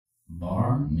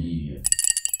Bar Media.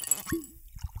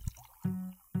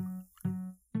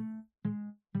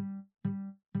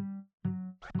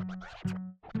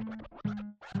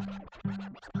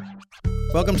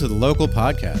 Welcome to The Local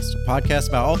Podcast, a podcast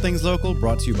about all things local,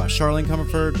 brought to you by Charlene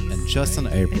Comerford and Justin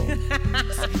April.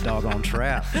 Doggone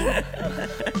trap.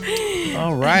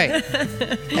 All right.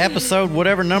 Episode,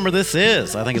 whatever number this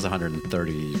is. I think it's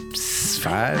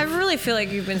 135. I really feel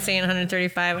like you've been saying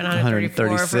 135 and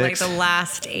 134 for like the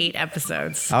last 8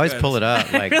 episodes. I always pull it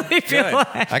up. Like, I really feel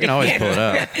like I can always pull it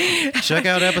up. Check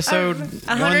out episode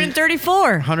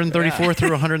 134. 134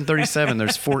 through 137.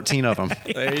 There's 14 of them.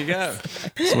 There you go.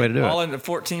 That's the way to do it. All in the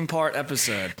 14-part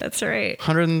episode. That's right. This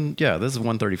is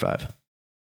 135.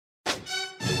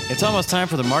 It's almost time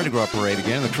for the Mardi Gras parade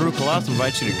again. The crew of Colossus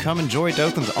invites you to come enjoy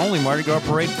Dothan's only Mardi Gras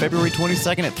parade February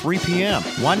 22nd at 3 p.m.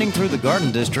 Winding through the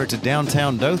Garden District to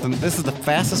downtown Dothan, this is the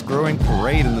fastest growing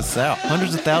parade in the South.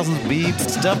 Hundreds of thousands of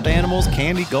beads, stuffed animals,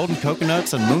 candy, golden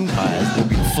coconuts, and moon pies will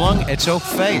be flung at your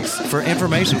face. For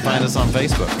information, find us on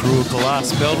Facebook. Crew of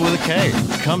Colossus, spelled with a K.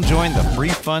 Come join the free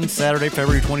fun Saturday,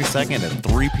 February 22nd at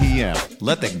 3 p.m.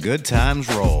 Let the good times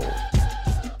roll.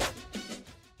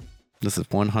 This is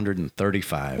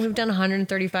 135. We've done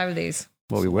 135 of these.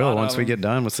 Well, we will once we get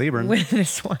done with Seaborn. With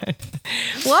this one.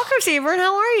 Welcome, Seaborn.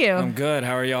 How are you? I'm good.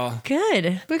 How are y'all?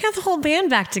 Good. We got the whole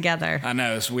band back together. I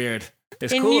know. It's weird.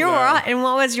 It's In cool, though. And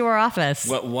what was your office?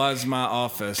 What was my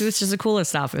office? This is the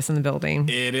coolest office in the building.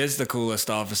 It is the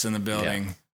coolest office in the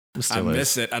building. I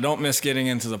miss it. I don't miss getting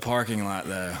into the parking lot,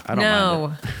 though. I don't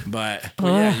mind it. But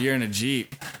yeah, you're in a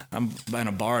Jeep. I'm in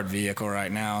a borrowed vehicle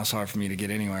right now. It's hard for me to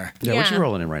get anywhere. Yeah, what you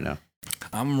rolling in right now?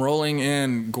 I'm rolling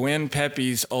in Gwen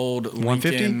Pepe's old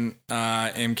 150? Lincoln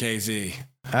MKZ.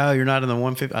 Oh, you're not in the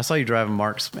 150? I saw you driving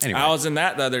Mark's. Anyway. I was in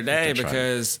that the other day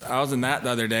because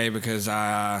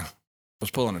I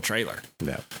was pulling a trailer.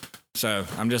 Yeah. So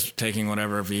I'm just taking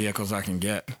whatever vehicles I can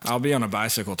get. I'll be on a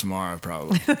bicycle tomorrow,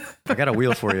 probably. I got a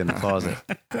wheel for you in the closet.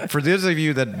 For those of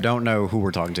you that don't know who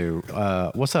we're talking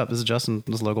to, what's up? This is Justin,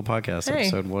 this is Local Podcast, Hey.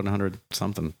 episode 100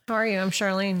 something. How are you? I'm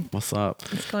Charlene. What's up?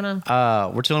 What's going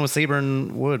on? We're chilling with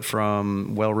Seaborn Wood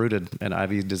from Well Rooted and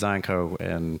Ivy Design Co.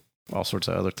 and all sorts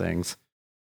of other things.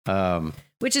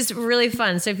 Which is really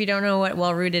fun. So if you don't know what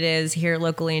Well Rooted is here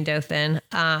locally in Dothan,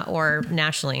 or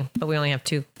nationally, but we only have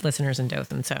 2 listeners in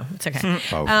Dothan, so it's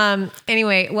okay.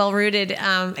 Anyway, Well Rooted.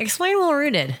 Explain Well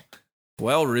Rooted.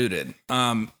 Well Rooted.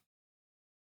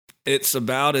 It's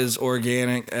about as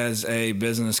organic as a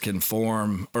business can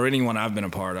form, or anyone I've been a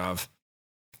part of.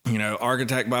 You know,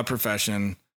 architect by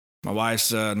profession. My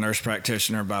wife's a nurse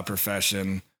practitioner by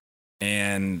profession.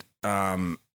 And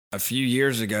a few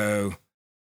years ago,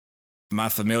 my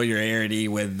familiarity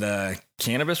with the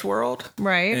cannabis world,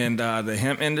 Right. and the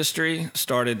hemp industry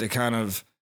started to kind of,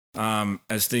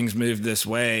 as things moved this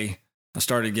way, I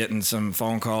started getting some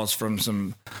phone calls from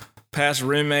some past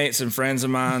roommates and friends of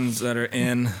mine that are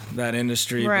in that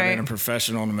industry, Right. but in a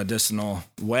professional and medicinal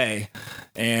way.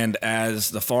 And as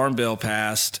the Farm Bill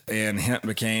passed and hemp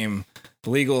became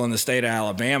legal in the state of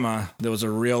Alabama, there was a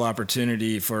real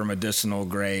opportunity for a medicinal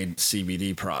grade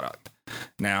CBD product.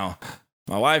 Now,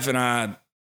 my wife and I,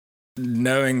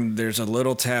 knowing there's a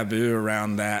little taboo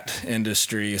around that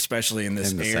industry, especially in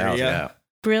this area. South, yeah.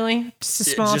 Really? Just a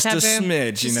small just taboo? a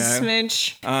smidge, you know. Just a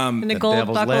smidge. And the The gold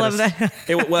devil's buckle lettuce. of that.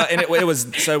 It was,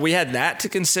 so we had that to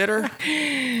consider,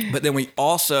 but then we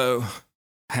also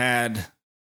had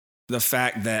the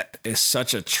fact that it's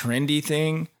such a trendy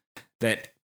thing that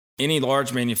any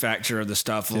large manufacturer of the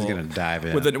stuff He's will, going to dive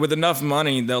in. with enough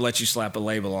money, they'll let you slap a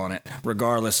label on it,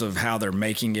 regardless of how they're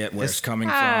making it, where it's coming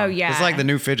from. Oh, yeah. It's like the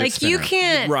new fidget Like spinner. you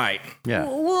can't. Right. Yeah.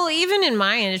 Well, even in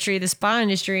my industry, the spa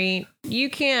industry,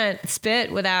 you can't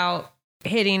spit without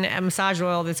hitting a massage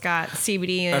oil that's got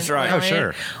CBD in That's right. oil Oh, in sure.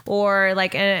 it, or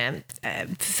like a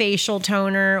facial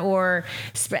toner, or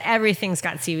everything's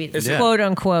got CBD, It's- quote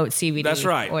unquote CBD. That's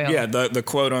right. Oil. Yeah, the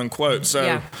quote unquote.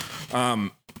 So,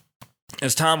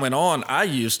 as time went on, I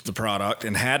used the product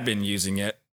and had been using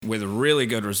it with really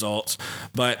good results.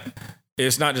 But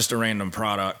it's not just a random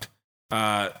product.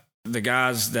 The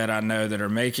guys that I know that are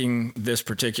making this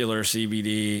particular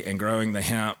CBD and growing the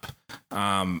hemp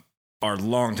are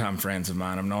longtime friends of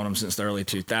mine. I've known them since the early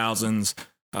 2000s.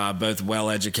 Both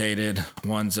well educated.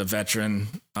 One's a veteran.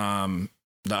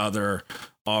 The other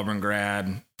Auburn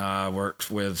grad,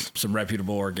 worked with some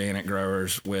reputable organic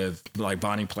growers with like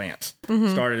Bonnie Plants,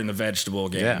 started in the vegetable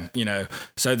game,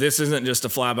 so this isn't just a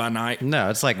fly by night.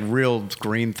 No, it's like real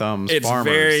green thumbs it's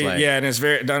farmers. And it's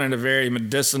very done in a very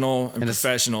medicinal and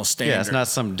professional standard. Yeah, it's not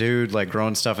some dude like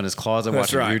growing stuff in his closet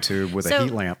watching YouTube with a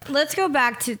heat lamp. Let's go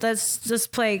back to, let's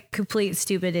just play complete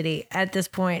stupidity at this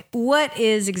point. What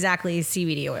is exactly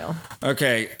CBD oil?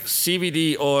 Okay,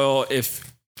 CBD oil,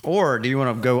 Or do you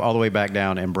want to go all the way back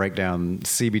down and break down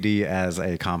CBD as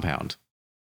a compound?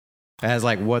 As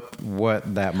like what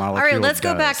that molecule All right, let's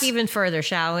does. go back even further,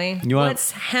 shall we?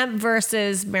 What's hemp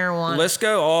versus marijuana? Let's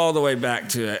go all the way back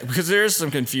to it because there is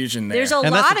some confusion there. There's a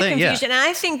lot of confusion, and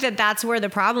I think that's where the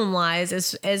problem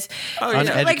lies.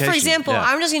 Like for example,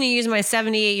 I'm just going to use my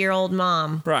 78-year-old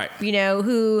mom, right?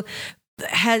 Who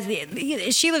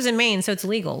she lives in Maine, so it's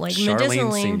legal. Like Charlene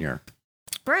medicinally, Senior.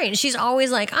 Right. She's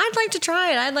always like, I'd like to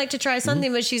try it. I'd like to try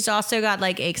something, but she's also got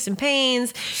like aches and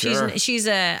pains. Sure. She's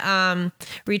a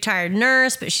retired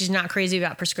nurse, but she's not crazy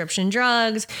about prescription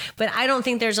drugs. But I don't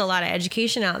think there's a lot of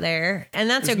education out there. And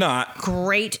that's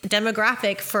great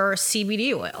demographic for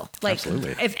CBD oil. Like,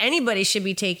 absolutely. If anybody should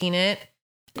be taking it,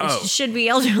 it should be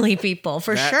elderly people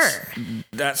for sure.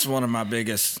 That's one of my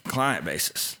biggest client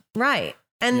bases. Right.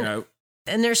 And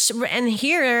for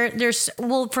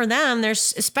them,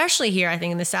 there's especially here, I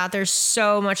think in the South, there's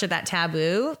so much of that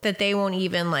taboo that they won't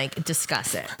even like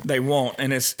discuss it. They won't.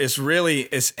 And it's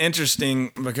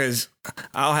interesting because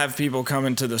I'll have people come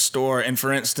into the store and,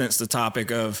 for instance, the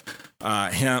topic of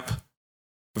hemp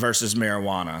versus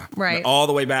marijuana, right? All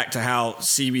the way back to how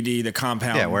CBD, the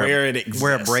compound, where it exists,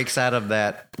 where it breaks out of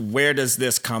that. Where does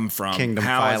this come from? Kingdom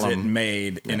how phylum. is it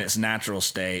made in its natural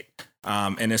state?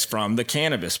 And it's from the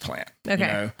cannabis plant,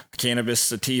 cannabis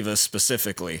sativa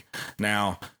specifically.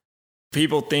 Now,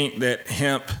 people think that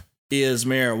hemp is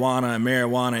marijuana and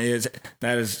marijuana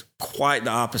that is quite the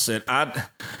opposite. I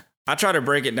try to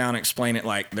break it down and explain it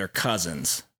like they're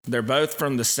cousins. They're both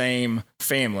from the same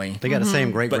family. They got the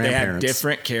same great grandparents. But they have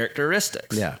different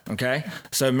characteristics. Yeah. Okay.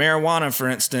 So marijuana, for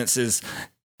instance, is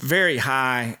very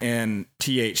high in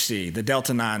THC, the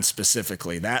Delta 9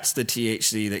 specifically. That's the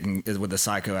THC that is with a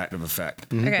psychoactive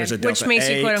effect. Okay. There's a Delta Which makes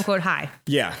 8, you quote unquote high.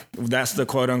 Yeah, that's the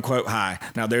quote unquote high.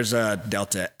 Now there's a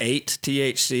Delta 8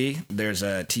 THC. There's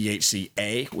a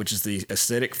THCA, which is the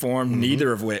acidic form,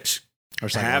 neither of which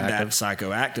have that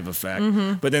psychoactive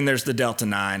effect. But then there's the Delta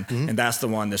 9, and that's the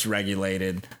one that's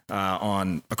regulated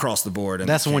on across the board.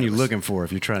 That's the one you're looking for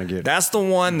if you're trying to get. That's the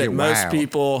one that most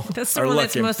people that's the are one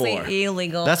that's looking mostly for.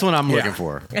 illegal. That's what I'm looking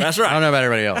for. That's right. I don't know about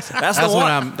everybody else. That's the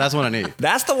one. That's what I need.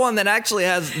 That's the one that actually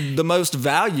has the most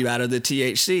value out of the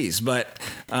THCs. But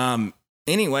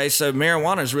anyway, so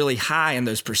marijuana is really high in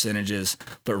those percentages,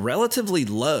 but relatively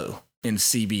low in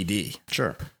CBD.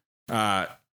 Sure.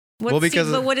 But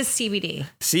what is CBD?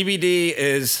 CBD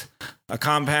is a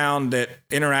compound that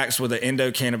interacts with the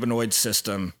endocannabinoid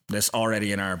system that's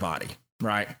already in our body,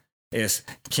 right? It's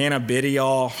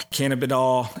cannabidiol,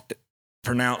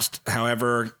 pronounced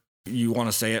however you want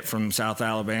to say it from South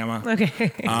Alabama.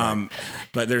 Okay.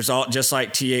 But there's just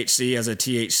like THC as a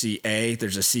THCA,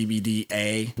 there's a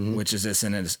CBDA, which is this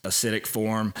in an acidic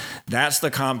form. That's the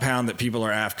compound that people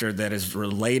are after that is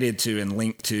related to and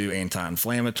linked to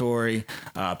anti-inflammatory,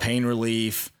 pain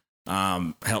relief,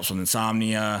 helps with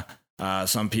insomnia.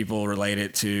 Some people relate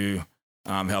it to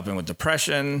helping with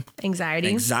depression.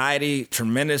 Anxiety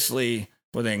tremendously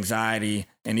with anxiety,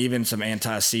 and even some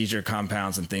anti-seizure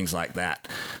compounds and things like that.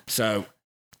 So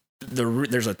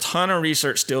there's a ton of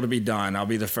research still to be done. I'll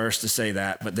be the first to say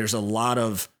that, but there's a lot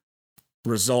of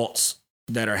results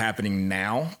that are happening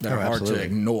now that are hard to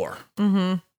ignore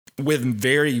with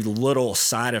very little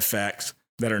side effects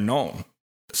that are known.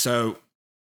 So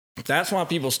that's why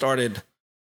people started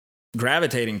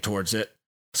gravitating towards it,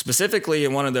 specifically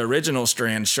in one of the original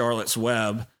strands, Charlotte's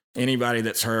Web. Anybody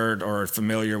that's heard or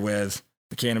familiar with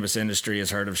the cannabis industry has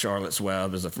heard of Charlotte's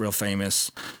Web as a real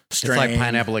famous strain. It's like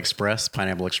Pineapple Express.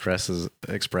 Pineapple Express is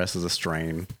a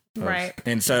strain. Right.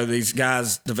 And so these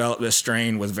guys developed this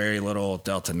strain with very little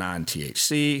Delta 9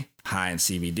 THC, high in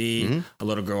CBD. A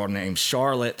little girl named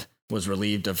Charlotte was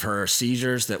relieved of her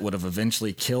seizures that would have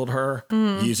eventually killed her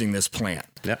using this plant.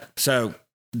 Yep. So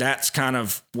that's kind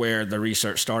of where the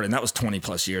research started. And that was 20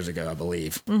 plus years ago, I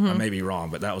believe. I may be wrong,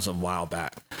 but that was a while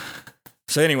back.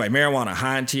 So anyway, marijuana,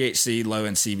 high in THC, low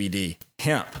in CBD.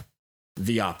 Hemp,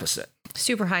 the opposite.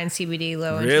 Super high in CBD,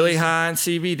 low in really THC. High in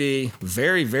CBD,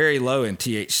 very, very low in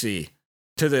THC.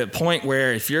 To the point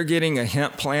where if you're getting a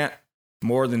hemp plant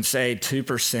more than, say,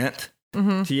 2%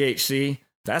 THC,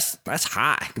 that's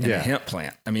high in a hemp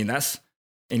plant. I mean, that's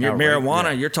And your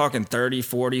marijuana, you're talking 30,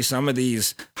 40. Some of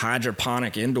these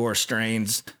hydroponic indoor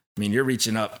strains, I mean, you're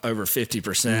reaching up over 50%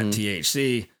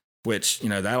 THC, which,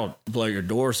 that'll blow your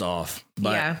doors off.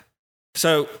 But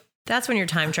so that's when you're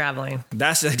time traveling.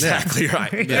 That's exactly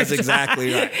right. That's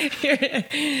exactly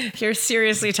right. You're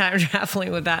seriously time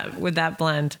traveling with that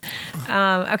blend.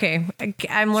 Okay,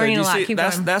 I'm learning a lot. Keep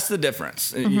going. That's the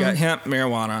difference. You got hemp,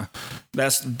 marijuana.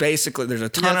 That's basically, there's a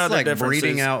ton of other like differences.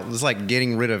 Breeding out. It's like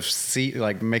getting rid of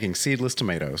making seedless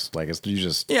tomatoes. Like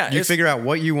you figure out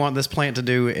what you want this plant to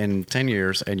do in 10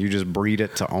 years, and you just breed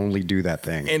it to only do that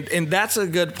thing. And that's a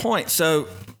good point. So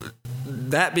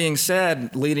that being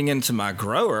said, leading into my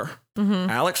grower,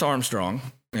 Alex Armstrong,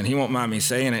 and he won't mind me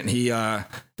saying it, he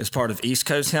is part of East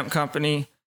Coast Hemp Company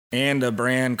and a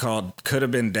brand called Could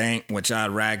Have Been Dank, which I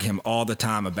rag him all the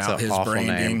time about his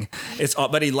branding. Name.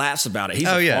 But he laughs about it. He's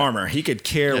a farmer. He could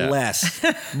care less.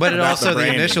 But it also, the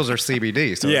initials are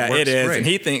CBD. So it is. Great. And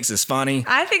he thinks it's funny.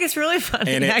 I think it's really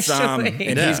funny, and it's, actually.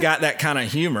 And he's got that kind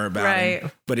of humor about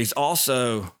him. But he's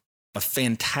also a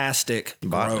fantastic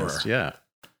grower. Yeah.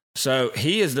 So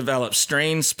he has developed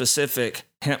strain-specific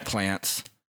hemp plants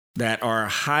that are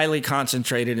highly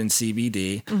concentrated in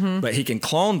CBD, but he can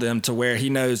clone them to where he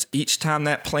knows each time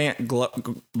that plant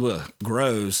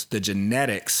grows, the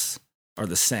genetics are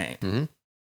the same.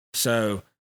 So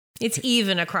it's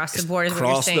even across the board.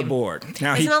 Across the board.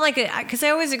 Now it's not like because I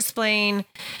always explain.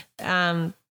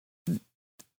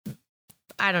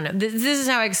 I don't know. This is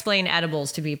how I explain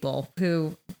edibles to people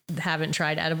who haven't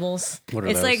tried edibles. What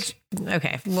are those?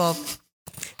 Okay, well,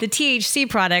 the THC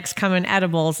products come in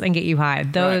edibles and get you high.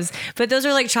 But those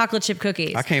are like chocolate chip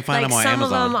cookies. I can't find them on Amazon. Some of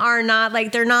them are not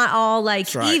they're not all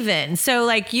even.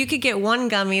 So you could get one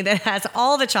gummy that has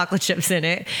all the chocolate chips in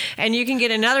it, and you can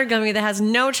get another gummy that has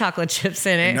no chocolate chips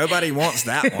in it. And nobody wants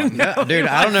that one. Dude,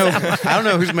 I don't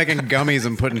know who's making gummies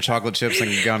and putting chocolate chips in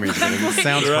gummies. It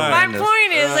sounds horrendous. My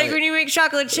point is when you make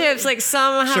chocolate chips,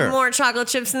 some have more chocolate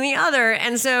chips than the other,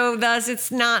 and so thus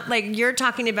it's not you're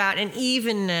talking about an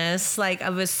evenness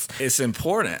of a. It's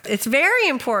important. It's very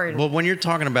important. Well, when you're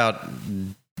talking about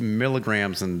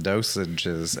milligrams and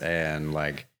dosages and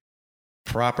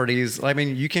properties, I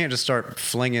mean, you can't just start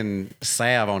flinging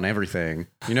salve on everything.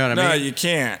 You know what I mean? No, you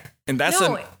can't. And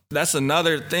that's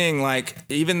another thing.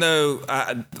 Even though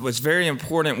what's very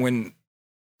important when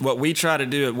what we try to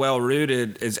do at Well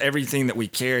Rooted is everything that we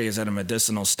carry is at a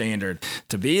medicinal standard.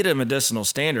 To be at a medicinal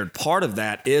standard, part of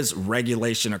that is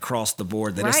regulation across the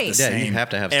board. That it's the same. You have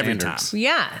to have every standards. time.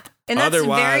 Yeah. And that's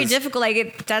very difficult.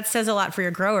 That says a lot for your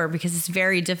grower because it's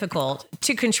very difficult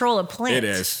to control a plant. It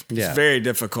is. Yeah. It's very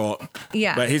difficult.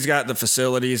 Yeah. But he's got the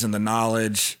facilities and the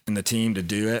knowledge and the team to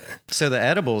do it. So the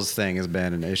edibles thing has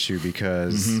been an issue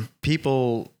because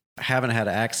people haven't had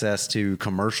access to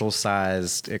commercial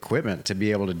sized equipment to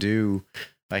be able to do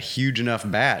a huge enough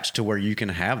batch to where you can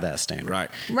have that standard.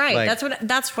 Right. That's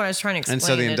what I was trying to explain. And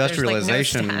so the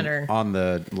industrialization on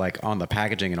the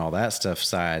packaging and all that stuff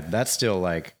side, that's still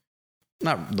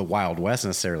not the Wild West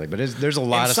necessarily, but there's a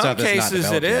lot of stuff that's not developed. In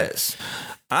some cases it is.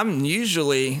 I'm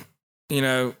usually,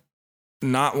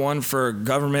 not one for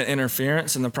government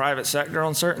interference in the private sector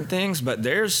on certain things, but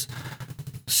there's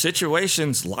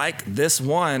situations like this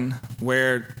one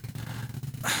where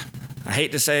I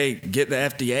hate to say get the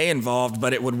FDA involved,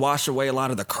 but it would wash away a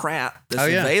lot of the crap that's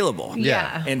available.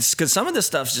 Yeah. And because some of this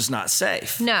stuff's just not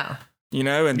safe. No.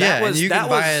 And you can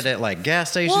buy it at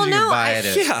gas stations. Well, you can buy it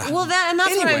at that's what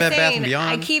I'm saying. Bath &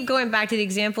 I keep going back to the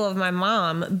example of my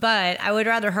mom, but I would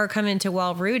rather her come into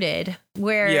Well Rooted,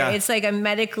 where it's a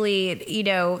medically,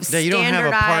 standardized. Yeah, you don't have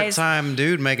a part-time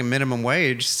dude making minimum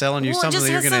wage selling you something that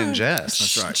you're going to ingest.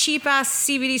 That's right. Cheap ass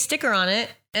CBD sticker on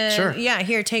it. And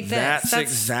here, take this. That's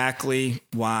exactly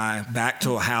why, back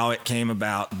to how it came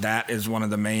about, that is one of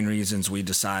the main reasons we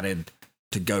decided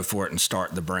to go for it and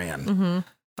start the brand.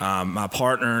 My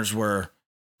partners were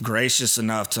gracious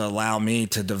enough to allow me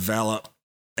to develop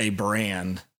a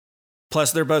brand.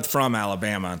 Plus, they're both from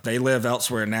Alabama. They live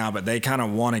elsewhere now, but they kind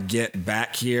of want to get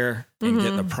back here and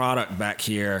get the product back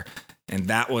here. And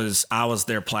I was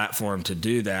their platform to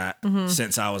do that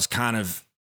since I was kind of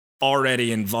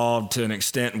already involved to an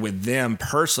extent with them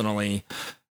personally.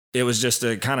 It was just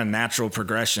a kind of natural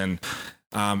progression.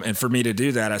 And for me to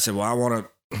do that, I said, well, I want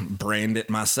to brand it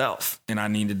myself, and I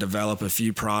need to develop a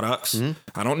few products.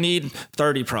 I don't need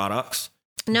 30 products.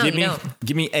 No, you don't.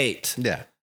 Give me 8. Yeah.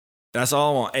 That's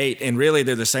all I want, 8. And really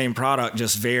they're the same product,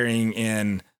 just varying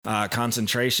in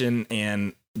concentration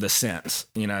and the scents.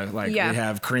 We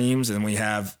have creams and we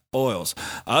have oils.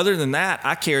 Other than that,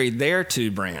 I carry their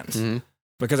 2 brands.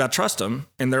 because I trust them,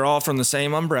 and they're all from the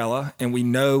same umbrella, and we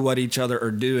know what each other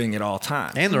are doing at all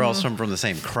times. And they're all from the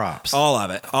same crops. All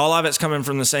of it. All of it's coming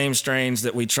from the same strains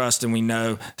that we trust and we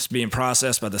know it's being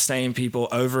processed by the same people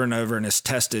over and over, and it's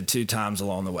tested 2 times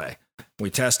along the way. We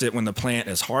test it when the plant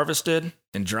is harvested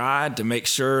and dried to make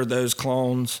sure those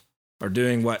clones are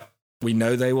doing what we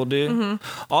know they will do.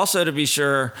 Also to be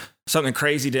sure something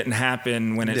crazy didn't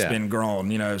happen when it's been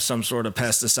grown, some sort of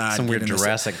pesticide. Some weird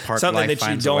Jurassic Park something life that you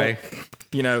finds a way.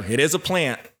 It is a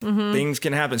plant. Things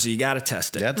can happen, so you got to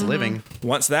test it. That's living.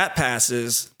 Once that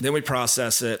passes, then we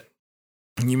process it.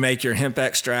 You make your hemp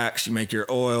extracts, you make your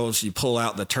oils, you pull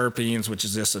out the terpenes, which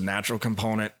is just a natural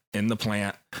component in the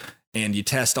plant, and you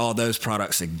test all those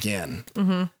products again.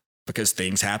 Because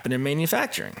things happen in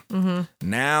manufacturing.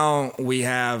 Now we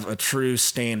have a true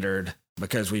standard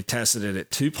because we've tested it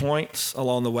at 2 points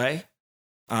along the way.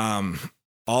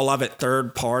 All of it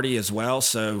third party as well.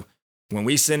 So when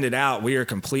we send it out, we are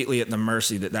completely at the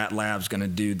mercy that lab's going to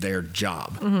do their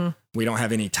job. We don't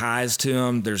have any ties to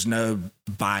them. There's no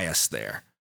bias there.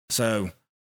 So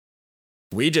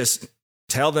we just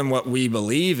tell them what we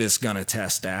believe is going to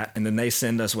test at, and then they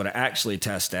send us what it actually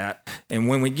tests at. And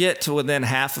when we get to within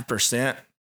 0.5%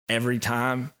 every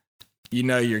time,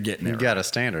 you're getting it. You got a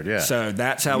standard, yeah. So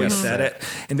that's how we set it.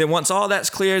 And then once all that's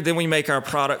cleared, then we make our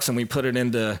products and we put it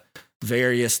into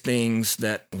various things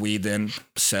that we then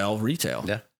sell retail.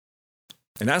 Yeah.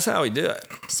 And that's how we do it.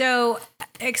 So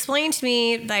explain to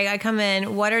me, like I come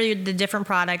in, what are the different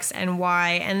products and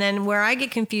why? And then where I get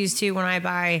confused too when I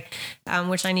buy,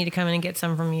 which I need to come in and get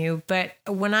some from you. But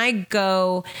when I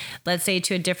go, let's say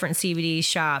to a different CBD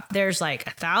shop, there's like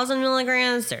 1,000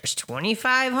 milligrams, there's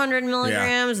 2,500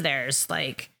 milligrams, there's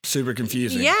like... Super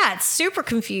confusing. Yeah, it's super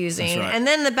confusing. Right. And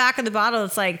then the back of the bottle,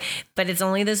 it's like, but it's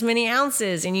only this many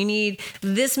ounces and you need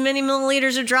this many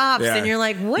milliliters of drops. Yeah. And you're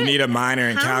like, what? You need a minor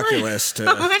in calculus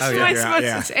to... How much am I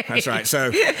supposed to take? That's right.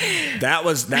 So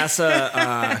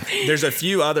there's a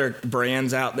few other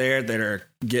brands out there that are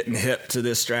getting hip to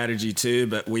this strategy too,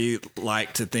 but we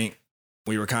like to think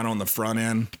we were kind of on the front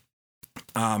end.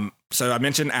 So I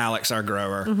mentioned Alex, our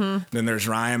grower. Then there's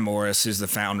Ryan Morris, who's the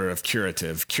founder of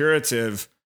Curative. Curative,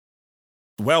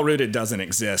 Well-Rooted doesn't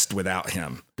exist without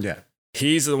him. Yeah.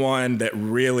 He's the one that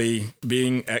really,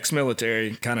 being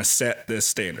ex-military, kind of set this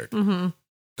standard.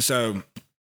 So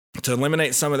to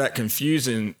eliminate some of that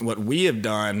confusion, what we have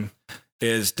done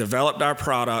is developed our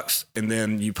products, and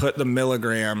then you put the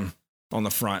milligram on the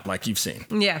front like you've seen.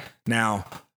 Yeah. Now,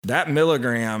 that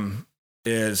milligram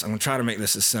is, I'm going to try to make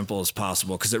this as simple as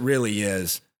possible because it really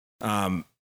is.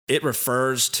 It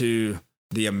refers to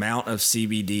the amount of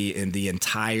CBD in the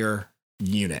entire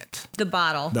unit. The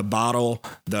bottle,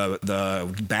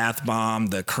 the bath bomb,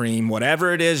 the cream,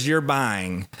 whatever it is you're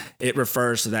buying, it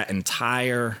refers to that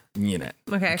entire unit.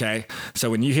 Okay. So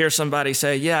when you hear somebody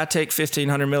say, I take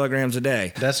 1,500 milligrams a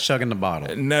day. That's chugging the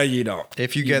bottle. No, you don't.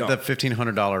 If you get the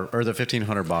 $1,500 or the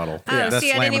 1,500 bottle, that's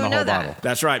see, slamming the whole bottle.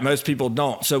 That's right. Most people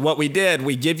don't. So what we did,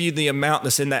 we give you the amount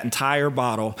that's in that entire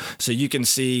bottle so you can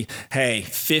see, hey,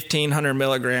 1,500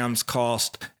 milligrams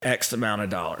cost X amount of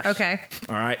dollars. Okay.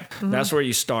 All right. That's where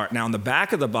you start. Now, on the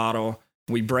back of the bottle,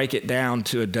 we break it down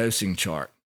to a dosing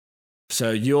chart.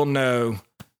 So you'll know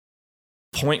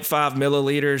 0.5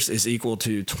 milliliters is equal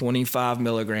to 25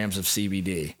 milligrams of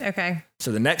CBD. Okay.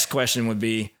 So the next question would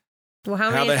be, well,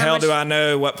 how the hell do I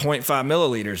know what 0.5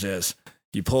 milliliters is?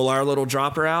 You pull our little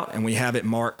dropper out and we have it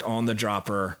marked on the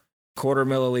dropper, 1/4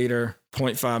 milliliter,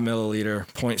 0.5 milliliter,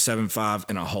 0.75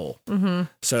 in a hole.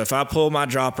 So if I pull my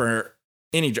dropper,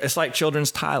 it's like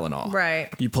children's Tylenol. Right.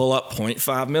 You pull up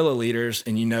 0.5 milliliters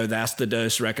and that's the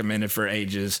dose recommended for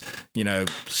ages,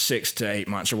 6 to 8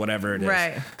 months or whatever it is.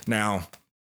 Right. Now,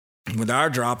 with our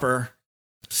dropper,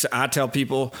 I tell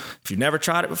people, if you've never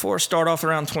tried it before, start off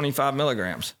around 25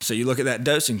 milligrams. So you look at that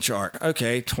dosing chart.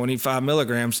 Okay, 25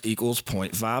 milligrams equals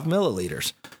 0.5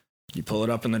 milliliters. You pull it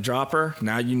up in the dropper.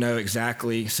 Now you know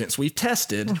exactly, since we've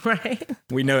tested, right?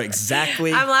 We know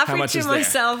exactly I'm laughing how much to is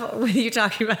myself with you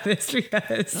talking about this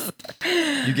because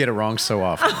you get it wrong so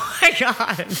often. Oh my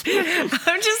God.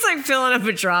 I'm just like filling up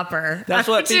a dropper. That's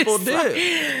what people do.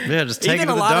 Yeah, just take Even it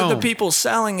to the a lot dome. of the people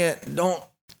selling it don't.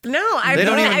 No, they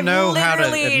don't even know how to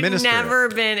literally administer never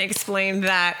it. been explained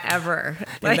that ever.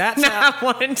 And that's not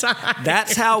one time.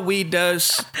 That's how we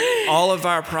dose all of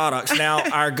our products. Now,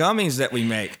 our gummies that we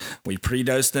make, we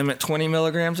pre-dose them at 20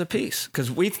 milligrams a piece because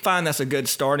we find that's a good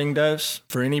starting dose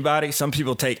for anybody. Some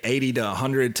people take 80 to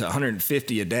 100 to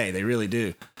 150 a day. They really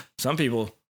do. Some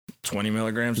people 20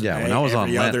 milligrams a day when I was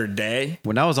every on other Lent, day.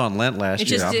 When I was on Lent last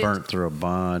year, I burnt through a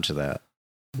bunch of that.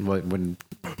 When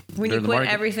When you quit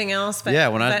everything else, but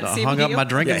when I hung up my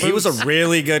drinking boots. He was a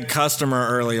really good customer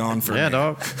early on for me. Yeah,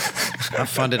 dog. I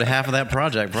funded half of that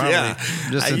project probably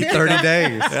just in Yeah. 30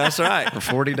 days. That's right. Or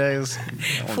 40 days.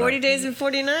 40 days and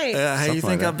 40 nights. How you Something think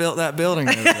like I that. built that building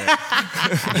over there?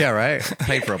 Yeah, right.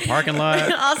 Paid for a parking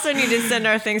lot. Also need to send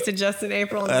our thanks to Justin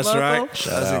April and That's local. right.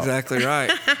 That's exactly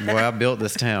right. Boy, I built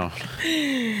this town.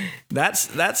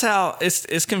 That's how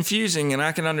it's confusing, and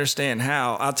I can understand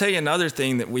how. I'll tell you another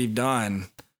thing that we've done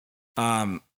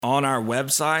on our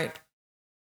website.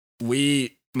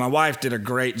 My wife did a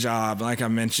great job. Like I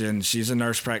mentioned, she's a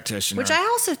nurse practitioner. Which I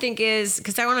also think is,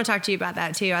 because I want to talk to you about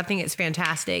that too. I think it's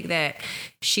fantastic that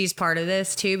she's part of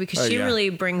this too, because she really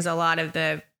brings a lot of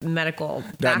the medical.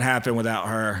 Doesn't happen without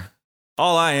her.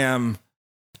 All I am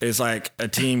is like a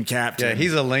team captain. Yeah,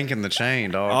 he's a link in the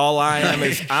chain, dog. All I am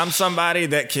is I'm somebody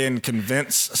that can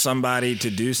convince somebody to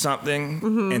do something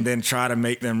and then try to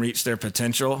make them reach their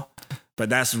potential. But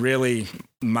that's really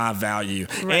my value.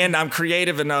 Right. And I'm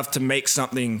creative enough to make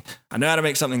something, I know how to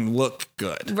make something look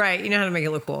good. Right. You know how to make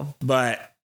it look cool.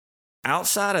 But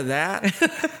outside of that,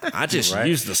 I just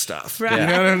use the stuff. Right. You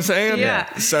know what I'm saying?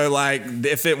 Yeah. So like,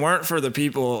 if it weren't for the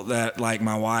people that like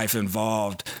my wife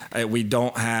involved, we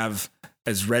don't have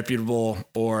as reputable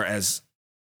or as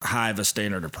high of a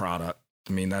standard of product.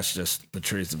 I mean, that's just the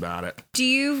truth about it.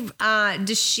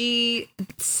 Does she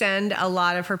send a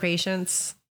lot of her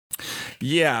patients?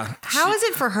 Yeah. How is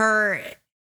it for her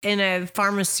in a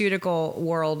pharmaceutical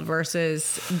world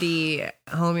versus the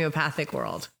homeopathic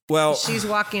world? Well, she's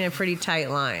walking a pretty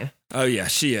tight line. Oh yeah,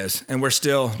 she is. And we're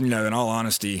still, in all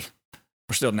honesty,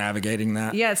 we're still navigating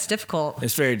that. Yeah, it's difficult.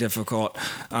 It's very difficult.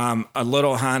 A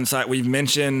little hindsight, we've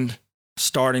mentioned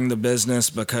starting the business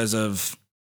because of,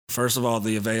 first of all,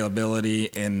 the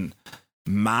availability and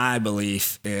my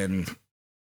belief in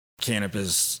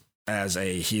cannabis as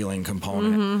a healing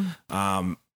component.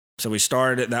 So we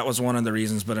started it. That was one of the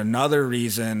reasons. But another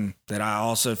reason that I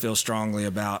also feel strongly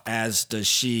about, as does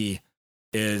she,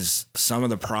 is some of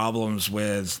the problems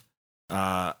with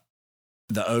the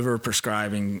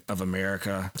overprescribing of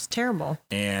America. It's terrible.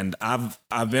 And I've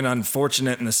been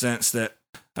unfortunate in the sense that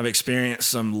I've experienced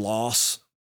some loss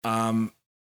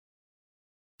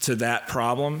to that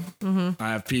problem. I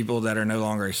have people that are no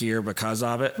longer here because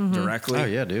of it directly. Oh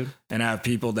yeah, dude. And I have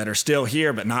people that are still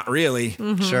here, but not really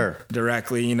Sure.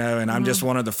 directly, and I'm just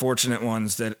one of the fortunate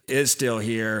ones that is still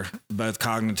here, both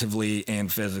cognitively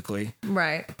and physically.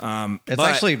 Right. It's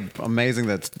actually amazing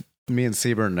that me and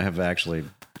Seaborn have actually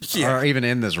are even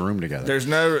in this room together. There's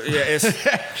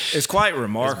it's quite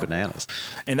remarkable. It's bananas.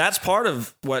 And that's part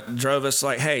of what drove us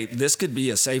like, hey, this could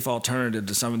be a safe alternative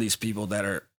to some of these people that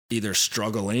are either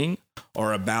struggling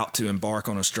or about to embark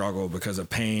on a struggle because of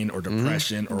pain or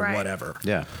depression or whatever.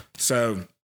 Yeah. So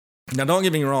now don't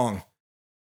get me wrong.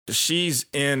 She's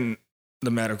in the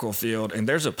medical field and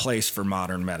there's a place for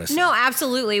modern medicine. No,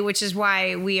 absolutely. Which is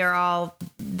why we are all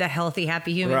the healthy,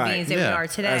 happy human beings that we are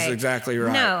today. That's exactly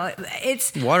right. No,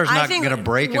 it's water's not going to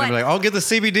break and be like, I'll get the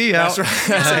CBD out. That's right.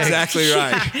 That's exactly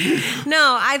right.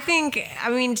 No, I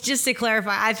mean, just to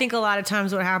clarify, I think a lot of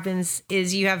times what happens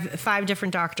is you have 5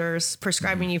 different doctors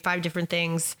prescribing you 5 different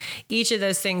things. Each of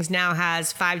those things now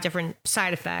has 5 different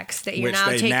side effects that you're Which now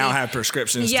they taking. now have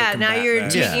prescriptions. Yeah, to now combat you're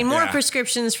that. taking more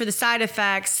prescriptions for the side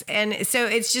effects, and so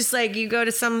it's just like you go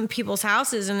to some people's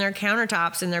houses and their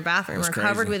countertops in their bathroom are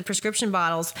covered with prescription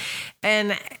bottles,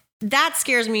 and that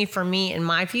scares me for me in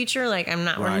my future. Like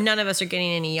none of us are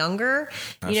getting any younger.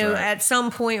 That's At some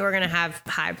point we're going to have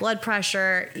high blood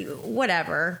pressure,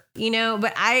 whatever,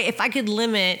 but if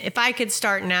I could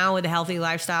start now with a healthy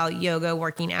lifestyle, yoga,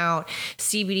 working out,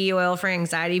 CBD oil for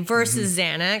anxiety versus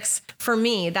Xanax, for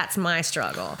me, that's my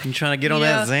struggle. You trying to get on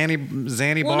that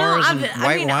Xanny bars and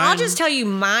white wine? I'll just tell you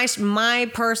my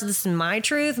person. This is my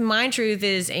truth. My truth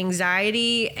is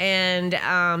anxiety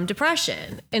and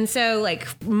depression. And so, like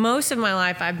most of my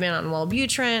life, I've been on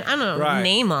Wellbutrin. I don't know,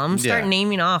 name them. Start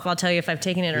naming off. I'll tell you if I've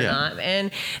taken it or not.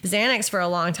 And Xanax for a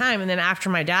long time. And then after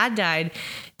my dad died,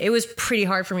 it was pretty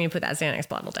hard for me to put that Xanax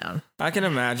bottle down. I can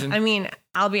imagine. I mean,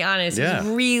 I'll be honest, it's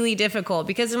really difficult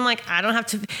because I'm like, I don't have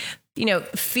to,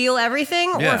 feel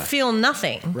everything or feel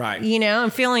nothing. Right.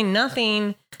 And feeling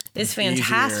nothing is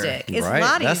fantastic. Easier. It's a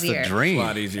lot That's easier. The dream. It's a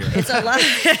lot easier.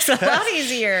 It's a lot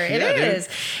easier. It is.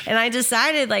 Dude. And I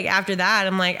decided like after that,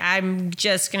 I'm like, I'm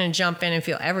just going to jump in and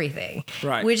feel everything.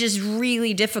 Right. Which is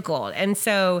really difficult. And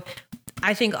so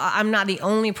I think I'm not the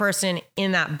only person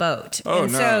in that boat. Oh,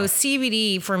 and no. so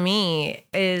CBD for me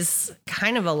is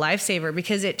kind of a lifesaver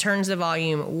because it turns the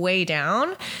volume way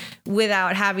down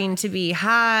without having to be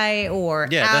high or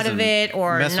out of it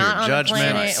or mess not your on judgment,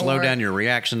 the planet. slow or down your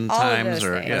reaction all of times. those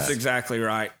Or things. That's exactly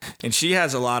right. And she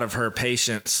has a lot of her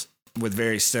patients with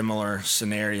very similar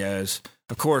scenarios.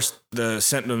 Of course, the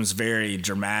symptoms vary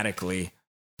dramatically,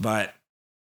 but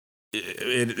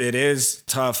it is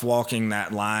tough walking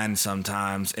that line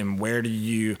sometimes. And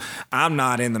I'm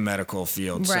not in the medical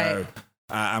field, Right. so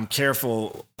I'm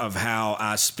careful of how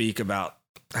I speak about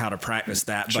how to practice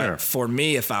that. Sure. But for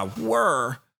me, if I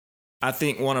were, I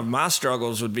think one of my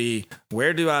struggles would be,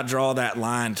 where do I draw that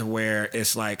line to where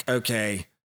it's like, okay,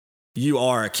 you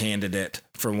are a candidate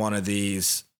for one of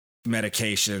these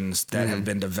medications that have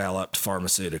been developed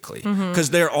pharmaceutically,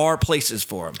 because there are places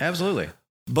for them. Absolutely.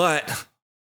 But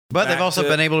they've also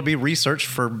been able to be researched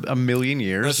for a million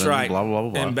years. That's and right. Blah, blah,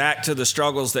 blah, blah. And back to the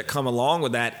struggles that come along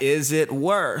with that. Is it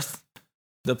worth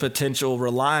the potential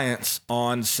reliance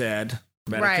on said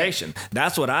medication? Right.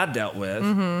 That's what I dealt with.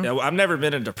 I've never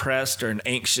been a depressed or an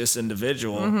anxious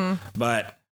individual,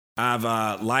 but I've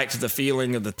liked the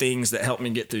feeling of the things that helped me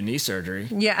get through knee surgery.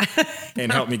 Yeah.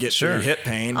 And helped me get through hip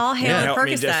pain. All hail Helped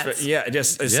me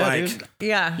Percocets. it's like, dude.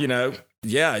 Yeah. you know,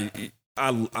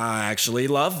 I actually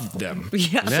love them.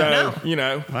 Yeah. So, you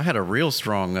know. I had a real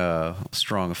strong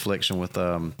affliction with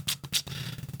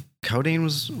codeine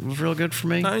was real good for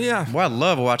me. Oh, yeah. Well, I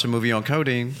love watching a movie on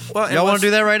codeine. Well, y'all want to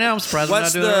do that right now? I'm surprised we're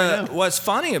not doing that right now. What's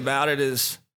funny about it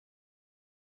is,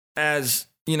 as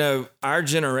you know, our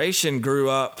generation grew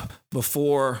up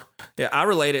before. Yeah, I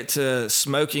relate it to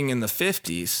smoking in the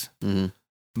 50s.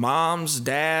 Moms,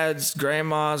 dads,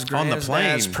 grandmas, On the granddads,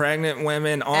 plane. pregnant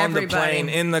women on Everybody. the plane,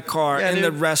 in the car, in the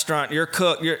restaurant, your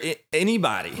cook,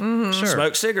 anybody. Sure.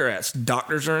 Smoke cigarettes.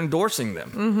 Doctors are endorsing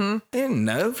them. They didn't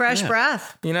know. Fresh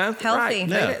breath. You know, Healthy. Right.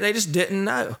 Yeah. They just didn't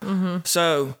know.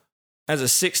 So, as a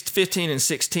 15 and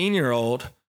 16-year-old,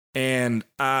 and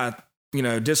I,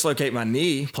 dislocate my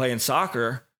knee playing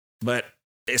soccer, but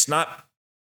it's not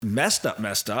messed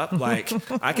up. Like,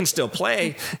 I can still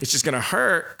play. It's just going to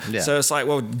hurt. Yeah. So it's like,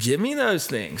 well, give me those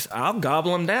things. I'll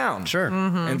gobble them down. Sure.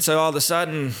 And so all of a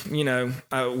sudden,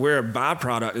 we're a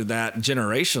byproduct of that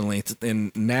generationally.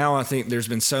 And now I think there's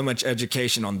been so much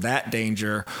education on that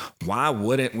danger. Why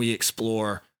wouldn't we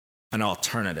explore an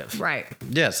alternative? Right.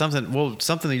 Yeah, something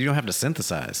that you don't have to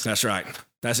synthesize. That's right.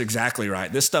 That's exactly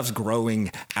right. This stuff's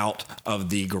growing out of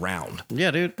the ground.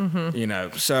 Yeah, dude.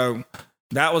 So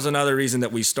that was another reason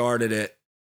that we started it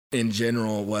in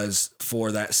general, was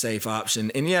for that safe option.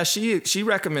 And yeah, she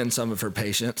recommends some of her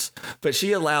patients, but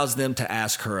she allows them to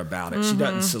ask her about it. She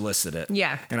doesn't solicit it.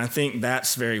 Yeah. And I think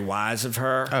that's very wise of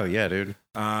her. Oh, yeah, dude.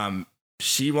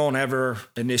 She won't ever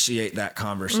initiate that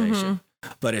conversation.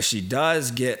 But if she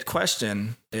does get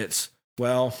questioned, it's,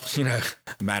 well,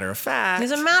 matter of fact.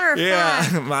 As a matter of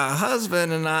fact. My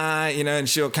husband and I, and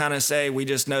she'll kind of say, we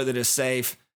just know that it's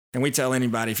safe. And we tell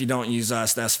anybody, if you don't use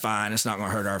us, that's fine. It's not going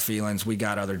to hurt our feelings. We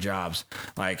got other jobs.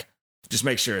 Like, just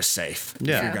make sure it's safe if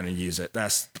you're going to use it.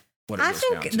 That's what it I gets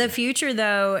down think to. the future,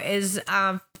 though, is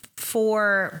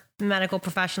for medical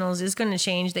professionals is going to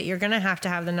change, that you're going to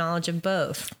have the knowledge of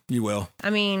both. You will.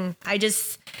 I mean, I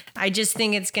just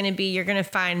think it's going to be, you're going to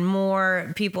find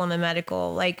more people in the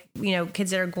medical, like,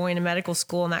 kids that are going to medical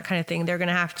school and that kind of thing. They're going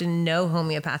to have to know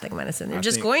homeopathic medicine. They're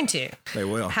just going to. They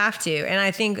will. Have to. And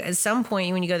I think at some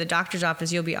point when you go to the doctor's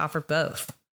office, you'll be offered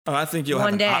both. Oh, I think you'll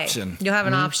One have day, an option. you'll have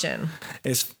an option.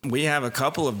 We have a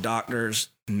couple of doctors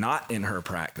not in her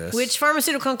practice. Which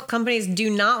pharmaceutical companies do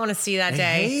not want to see that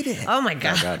day. hate it. Oh my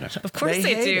God. God, no. Of course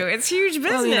they hate do. it. It's huge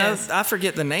business. Well, I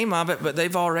forget the name of it, but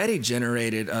they've already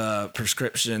generated a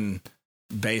prescription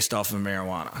based off of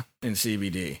marijuana and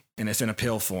CBD, and it's in a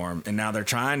pill form. And now they're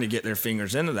trying to get their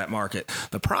fingers into that market.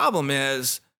 The problem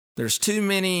is there's too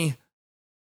many,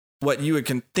 what you would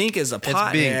think is a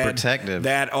pothead, being protective,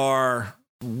 that are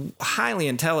highly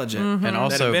intelligent and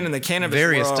also that have been in the cannabis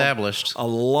very world established a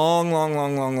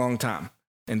long time.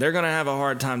 And they're going to have a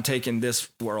hard time taking this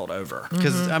world over.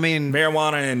 Because I mean,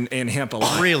 marijuana and hemp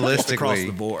alike, realistically, across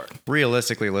the board.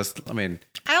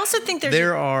 I also think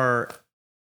there are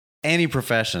any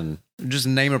profession, just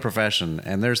name a profession,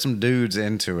 and there's some dudes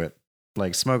into it,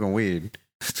 like smoking weed.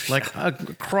 Like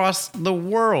across the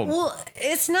world. Well,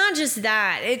 it's not just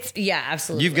that. It's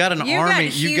absolutely. You've got an army.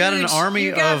 You've got an army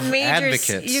of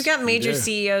advocates. You've got major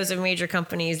CEOs of major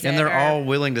companies, and they're all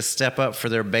willing to step up for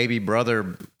their baby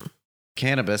brother.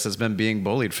 Cannabis has been being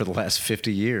bullied for the last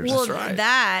 50 years. Well, That's right.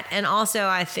 That, and also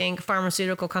I think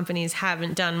pharmaceutical companies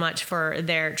haven't done much for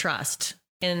their trust.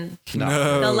 in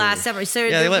the last several. So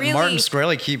they let Martin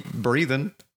Shkreli keep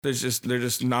breathing. They're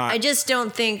just not. I just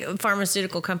don't think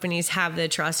pharmaceutical companies have the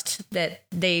trust that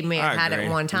they may have had at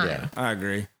one time. Yeah, I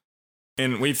agree.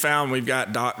 And we've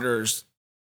got doctors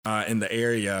in the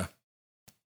area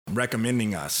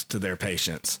recommending us to their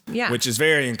patients, which is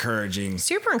very encouraging.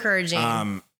 Super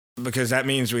encouraging. Because that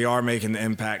means we are making the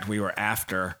impact we were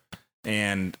after,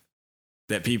 and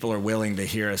that people are willing to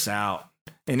hear us out.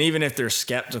 And even if they're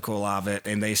skeptical of it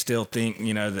and they still think,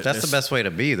 that's the best way to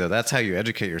be, though. That's how you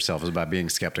educate yourself, is by being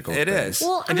skeptical. It is.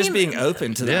 Well, just being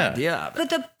open to the idea of it. But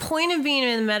the point of being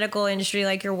in the medical industry,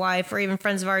 like your wife or even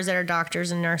friends of ours that are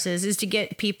doctors and nurses, is to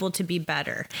get people to be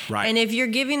better. Right. And if you're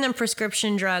giving them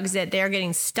prescription drugs that they're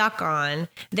getting stuck on,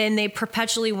 then they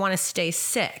perpetually want to stay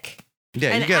sick.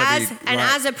 Yeah, and you gotta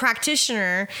as a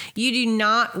practitioner, you do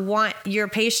not want your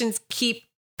patients keep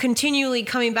continually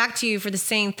coming back to you for the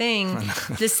same thing,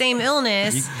 the same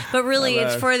illness, but really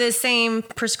it's for the same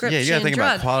prescription drug. Yeah, you gotta think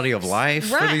about quality of life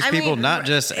for these people, not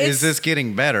just, is this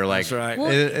getting better? Like, that's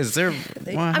right. Is there,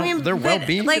 their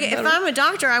well-being? Like, if I'm a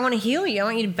doctor, I want to heal you. I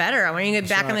want you to better. I want you to get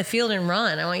back in the field and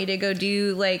run. I want you to go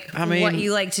do what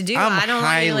you like to do. I don't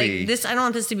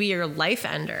want this to be your life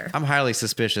ender. I'm highly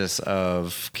suspicious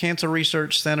of cancer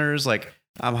research centers. Like,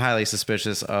 I'm highly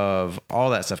suspicious of all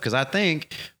that stuff, because I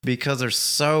think because there's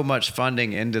so much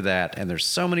funding into that and there's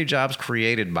so many jobs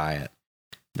created by it,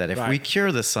 that if we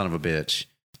cure this son of a bitch,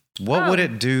 what would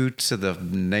it do to the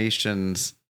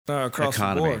nation's across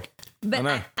economy? The board.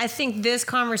 But I think this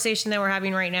conversation that we're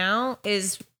having right now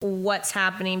is what's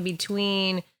happening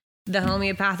between the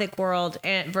homeopathic world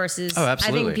versus I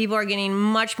think people are getting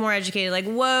much more educated. Like,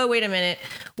 whoa, wait a minute.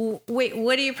 Wait,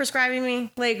 what are you prescribing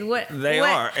me? Like, what? They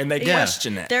are, and they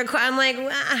question it. I'm like,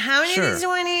 how many of these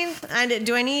do I need?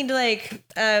 Do I need like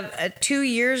a 2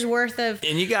 years worth of?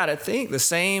 And you got to think the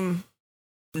same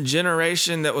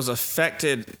generation that was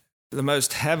affected the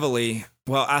most heavily.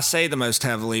 Well, I say the most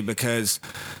heavily because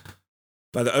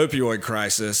by the opioid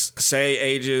crisis, say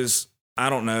ages, I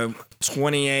don't know,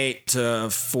 28 to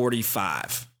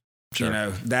 45. Sure.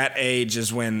 That age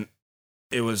is when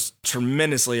it was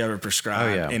tremendously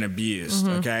overprescribed and abused.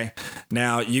 Mm-hmm. Okay.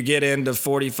 Now you get into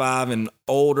 45 and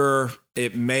older,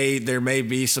 there may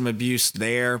be some abuse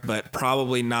there, but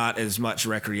probably not as much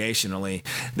recreationally.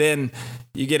 Then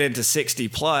you get into 60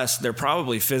 plus, they're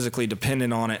probably physically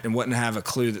dependent on it and wouldn't have a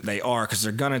clue that they are, because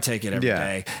they're going to take it every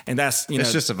day. And that's,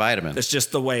 it's just a vitamin. It's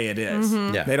just the way it is.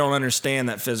 Mm-hmm. Yeah. They don't understand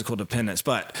that physical dependence.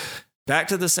 But back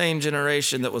to the same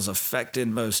generation that was affected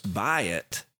most by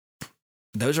it,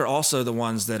 those are also the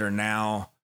ones that are now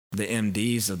the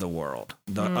MDs of the world,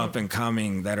 the up and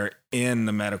coming that are in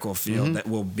the medical field that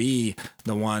will be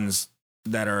the ones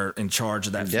that are in charge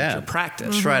of that future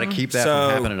practice. Try to keep that from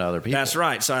happening to other people. That's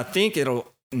right. So I think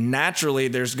naturally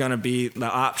there's going to be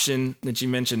the option that you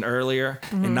mentioned earlier,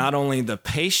 and not only the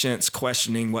patients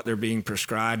questioning what they're being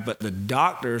prescribed, but the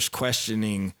doctors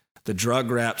questioning the drug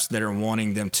reps that are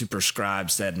wanting them to prescribe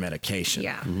said medication.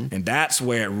 Yeah. And that's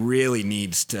where it really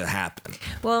needs to happen.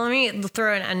 Well, let me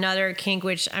throw in another kink,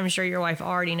 which I'm sure your wife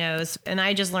already knows. And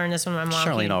I just learned this when my mom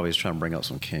Charlene always trying to bring up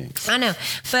some kinks. I know,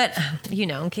 but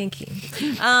I'm kinky.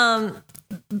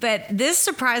 But this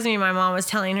surprised me. My mom was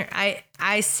telling her,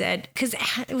 I said, because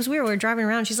it was weird. We were driving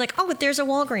around. She's like, oh, but there's a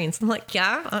Walgreens. I'm like,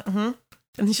 yeah.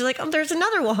 And she's like, oh, there's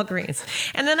another Walgreens.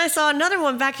 And then I saw another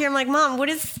one back here. I'm like, Mom, what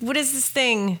is this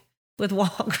thing with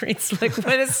Walgreens? Like,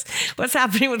 what's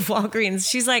happening with Walgreens?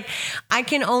 She's like, I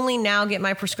can only now get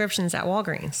my prescriptions at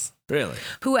Walgreens. Really?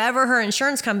 Whoever her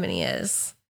insurance company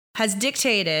is has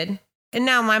dictated. And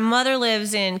now my mother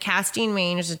lives in Castine,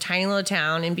 Maine. It's a tiny little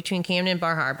town in between Camden and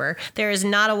Bar Harbor. There is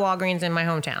not a Walgreens in my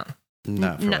hometown.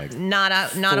 Not a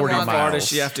Walgreens. How far does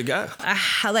she have to go?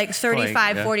 Like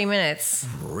 40 minutes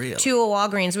really? To a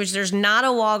Walgreens, which there's not a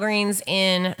Walgreens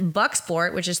in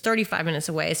Bucksport, which is 35 minutes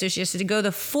away. So she has to go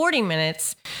the 40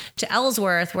 minutes to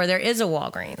Ellsworth, where there is a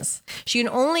Walgreens. She can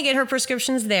only get her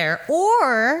prescriptions there,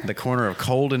 or the corner of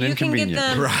cold and inconvenient. You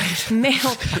can get them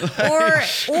mailed, or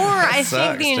I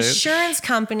think the insurance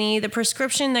company, the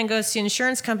prescription then goes to the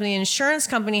insurance company. The insurance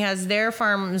company has their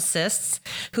pharmacists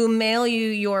who mail you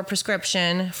your prescription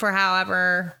for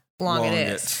however long it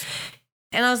is.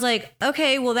 And I was like,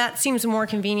 okay, well, that seems more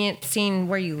convenient seeing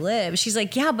where you live. She's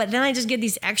like, yeah, but then I just get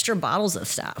these extra bottles of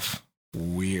stuff.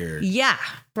 Weird. Yeah.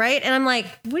 Right. And I'm like,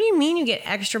 what do you mean you get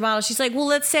extra bottles? She's like, well,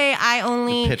 let's say I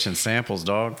only pitching samples,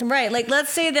 dog. Right. Like,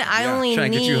 let's say that I only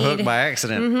trying need to get you hooked by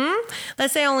accident.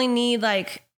 Let's say I only need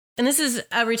and this is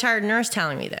a retired nurse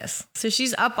telling me this. So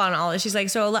she's up on all this. She's like,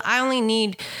 so I only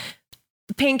need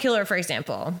painkiller, for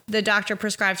example. The doctor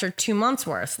prescribes her 2 months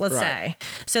worth, let's say.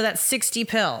 So that's 60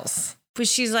 pills. but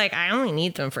she's like, I only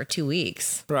need them for 2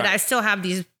 weeks. Right. But I still have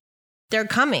these. They're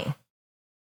coming.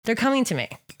 They're coming to me.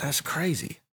 That's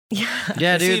crazy.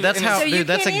 Yeah, dude, that's how. So you Dude,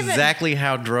 that's can't even- exactly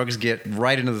how drugs get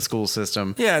right into the school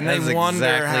system. Yeah, and they That's wonder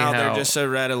exactly how they're just so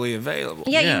readily available.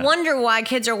 Yeah, Yeah. you wonder why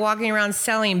kids are walking around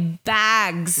selling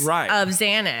bags Right. of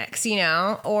Xanax,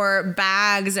 or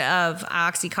bags of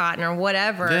Oxycontin or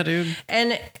whatever. Yeah, dude.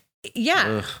 And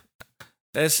yeah. Ugh.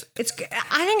 I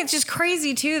think it's just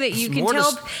crazy too that you can more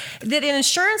tell just- that an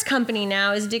insurance company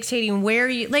now is dictating where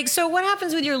you so what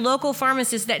happens with your local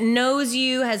pharmacist that knows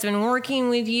you, has been working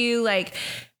with you, like,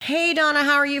 hey Donna,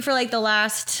 how are you for the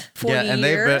last 40 Yeah, and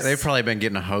years? they've probably been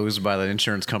getting hosed by the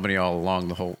insurance company all along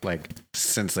the whole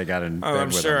since they got in bed I'm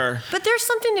with sure. them. But there's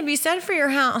something to be said for your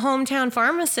hometown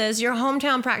pharmacist, your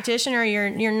hometown practitioner, your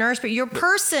nurse, but your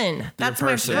person. That's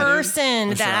person. my person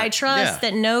That's that I right. trust, Yeah.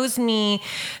 that knows me,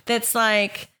 that's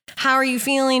like, how are you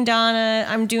feeling, Donna?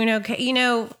 I'm doing okay.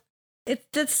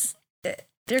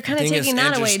 They're kind of taking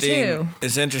that away too.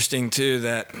 It's interesting too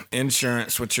that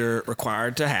insurance, which you're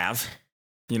required to have,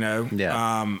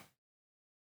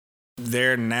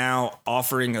 they're now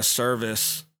offering a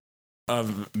service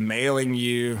of mailing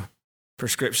you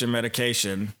prescription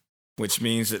medication, which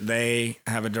means that they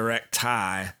have a direct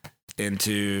tie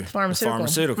into the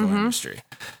pharmaceutical industry.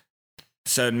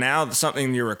 So now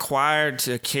something you're required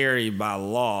to carry by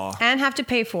law And have to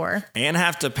pay for.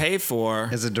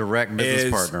 Is a direct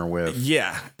business partner with. is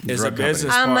a drug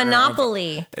business companies. A partner,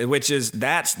 monopoly. which is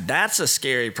that's a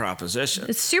scary proposition.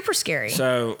 It's super scary.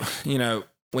 So,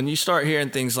 when you start hearing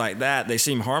things like that, they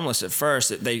seem harmless at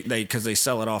first. Because they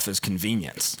sell it off as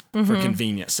convenience for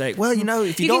convenience sake. Well, if you,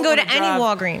 you can don't go to wanna any drive,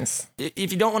 Walgreens.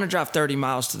 if you don't want to drive 30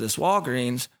 miles to this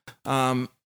Walgreens,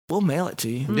 we'll mail it to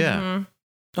you. Yeah.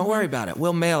 Don't worry about it.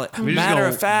 We'll mail it. We're just Matter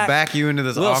gonna of fact, back you into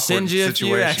this we'll awkward send you a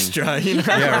situation. few extra.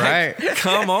 Yeah, right.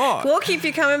 Come on. We'll keep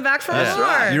you coming back for Yeah.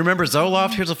 more. You remember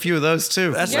Zoloft? Here's a few of those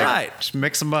too. That's Like, right. Just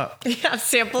mix them up. Yeah,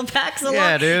 sample packs along.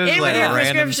 Yeah, dude, In like with your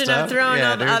random prescription, stuff. I'm throwing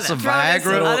Yeah, up dude, other, some throwing in Viagra.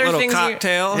 some other little things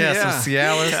cocktail. Yeah, some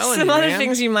Cialis. Telling some you, other man.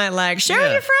 things you might like. Share with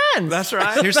Yeah. your friends. That's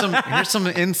right. Here's some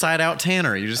inside out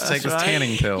tanner. You just take this right.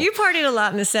 tanning pill. You partied a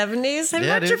lot in the 70s. Have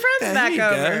Yeah, got your dude. friends There back you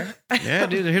over. Yeah,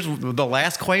 dude. Here's the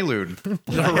last Quaalude.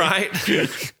 Right.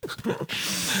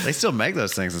 They still make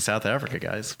those things in South Africa,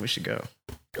 guys. We should go.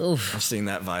 Oof. I've seen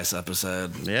that Vice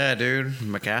episode. Yeah, dude.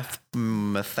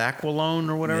 Methaqualone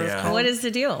or whatever it's Yeah. called. What is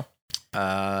the deal?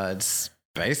 It's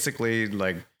basically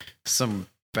like some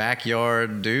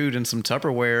backyard dude in some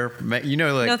Tupperware.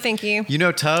 No, thank you.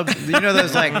 Tubs.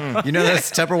 Those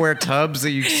those Tupperware tubs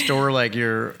that you store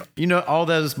all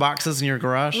those boxes in your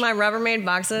garage. My Rubbermaid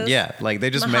boxes. Yeah, like they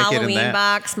just My make Halloween it in that.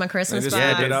 box. My They Christmas just box.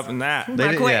 wrapped it up in that.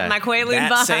 They did- yeah. My Quaalude That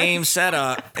box. same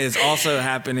setup is also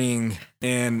happening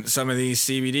in some of these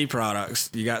CBD products.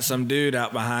 You got some dude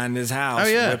out behind his house Oh,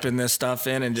 yeah. whipping this stuff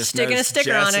in and just Sticking knows a sticker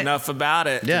just on it. enough about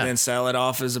it Yeah. to then sell it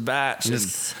off as a batch. And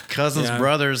His cousin's Yeah.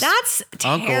 brothers. That's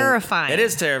uncle. terrifying. it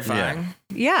is terrifying.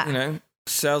 Yeah.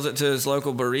 Sells it to his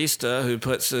local barista who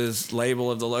puts his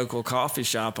label of the local coffee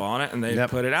shop on it and they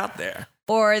Yep. put it out there.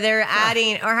 Or they're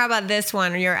adding, or how about this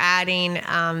one? You're adding,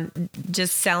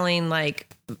 just selling like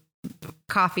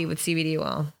coffee with CBD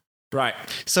oil. Right.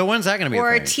 So when's that going to be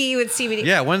Or a a thing? tea with CBD.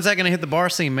 Yeah, when's that going to hit the bar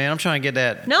scene, man? I'm trying to get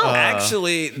that. No.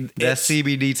 Actually, that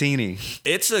CBD teeny.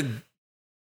 it's a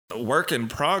work in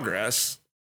progress,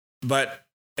 but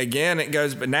again,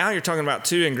 but now you're talking about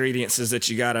two ingredients that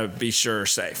you got to be sure are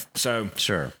safe. So,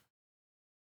 Sure.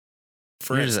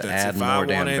 for You're just instance, adding if I more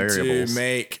damn wanted variables. to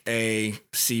make a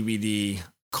CBD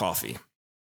coffee,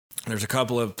 there's a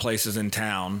couple of places in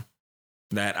town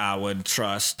that I would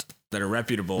trust that are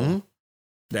reputable. Mm-hmm.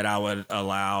 That I would I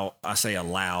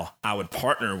would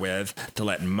partner with to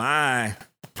let my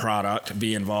product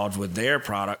be involved with their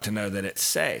product to know that it's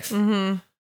safe.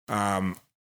 Mm-hmm.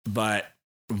 But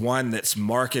one that's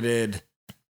marketed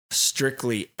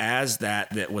strictly as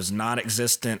that was not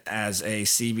existent as a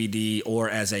CBD or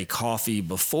as a coffee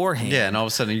beforehand. Yeah, and all of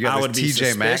a sudden you I got would these be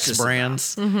TJ Maxx suspicious about.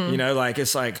 brands. Mm-hmm.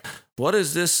 It's like, what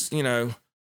is this,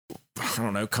 I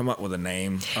don't know, come up with a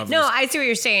name of No, this. I see what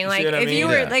you're saying. Like what I if you mean?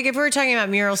 were Yeah. like if we were talking about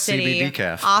Mural City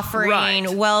decaf. offering Right.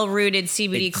 well-rooted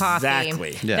CBD coffee,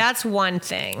 Exactly. Yeah. that's one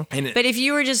thing. And But if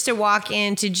you were just to walk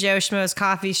into Joe Schmo's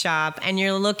coffee shop and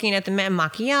you're looking at the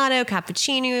macchiato,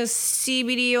 cappuccino,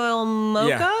 CBD oil mocha,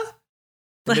 Yeah.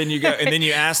 And then you go, and then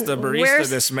you ask the barista Where's-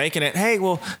 that's making it, hey,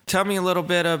 well, tell me a little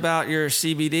bit about your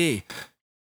CBD.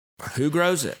 Who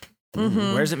grows it?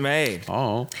 Mm-hmm. Where's it made?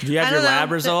 Oh, do you have your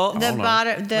lab result? The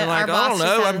bottom. They're like, I don't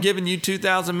know. I'm giving you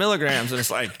 2,000 milligrams, and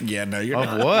it's like, yeah, no, you're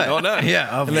not. Of what? I don't know. Yeah,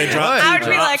 of and they what? drop I would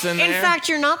be drops like, in there. fact,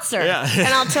 you're not, sir. Yeah. And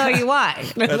I'll tell you why.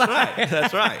 That's right.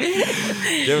 That's right.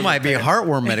 It might be a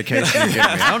heartworm medication you're giving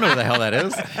me. I don't know what the hell that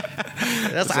is.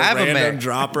 That's It's a random Avamec.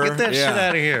 dropper. Get that Yeah. shit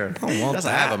out of here. I don't want That's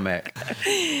that. Avamec.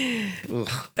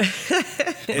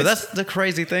 But that's the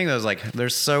crazy thing, though, is like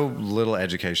there's so little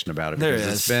education about it. There because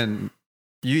is. It's been,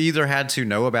 you either had to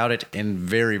know about it in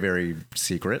very, very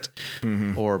secret,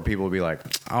 or people would be like,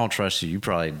 I don't trust you. You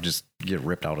probably just get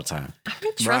ripped all the time. I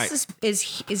think trust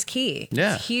is key.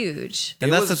 Yeah. It's huge.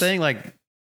 And that's the thing, like,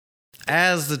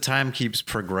 as the time keeps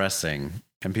progressing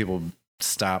and people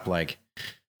stop, like,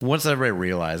 once everybody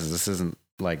realizes this isn't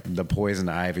like the poison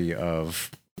ivy of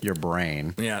your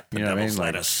brain. Yeah. You know what I mean?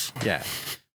 Like, Lettuce. yeah.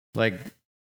 Like,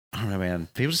 I don't know, man.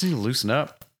 People just need to loosen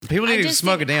up. People need to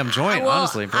smoke a damn joint,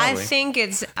 honestly, probably. I think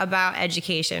it's about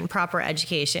education, proper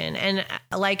education. And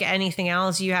like anything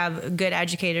else, you have good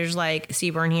educators like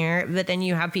Seaborn here, but then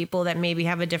you have people that maybe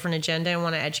have a different agenda and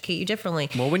want to educate you differently.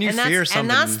 Well, when you and fear that's, something... And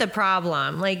that's the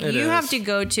problem. Like, you is. have to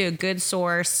go to a good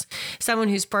source, someone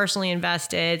who's personally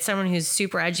invested, someone who's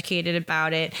super educated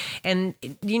about it. And,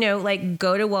 you know, like,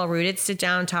 go to Well Rooted, sit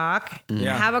down, talk,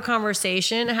 Yeah. have a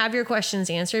conversation, have your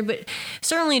questions answered. But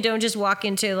certainly don't just walk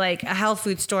into, like, a health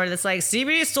food store that's like,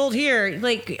 CBD is sold here.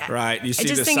 Like, Right. You see I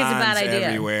just the think it's a bad signs idea.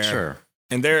 everywhere. Sure.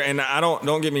 And I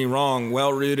don't get me wrong,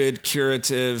 Well Rooted,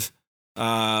 Curative,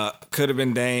 could have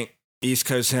been Dank, East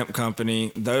Coast Hemp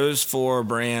Company. Those 4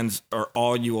 brands are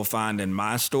all you will find in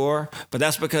my store. But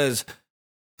that's because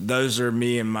those are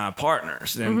me and my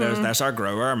partners. And that's our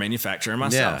grower, our manufacturer, and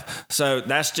myself. Yeah. So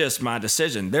that's just my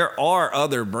decision. There are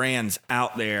other brands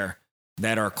out there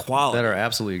that are quality. That are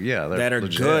absolutely, yeah. That are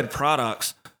legit. good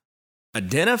products.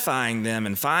 Identifying them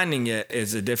and finding it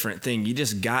is a different thing. You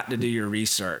just got to do your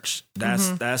research.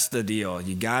 That's the deal.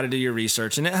 You got to do your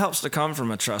research, and it helps to come from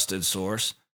a trusted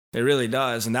source. It really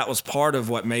does, and that was part of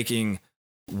what making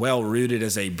Well Rooted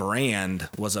as a brand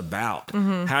was about.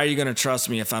 How are you going to trust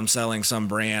me if I'm selling some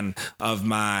brand of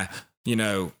my, you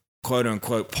know, quote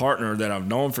unquote partner that I've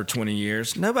known for 20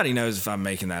 years? Nobody knows if I'm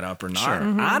making that up or not.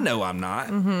 Sure. I know I'm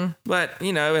not, but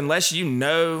you know, unless you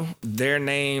know their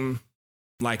name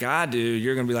like I do,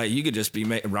 you're going to be like, you could just be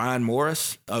Ryan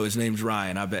Morris. Oh, his name's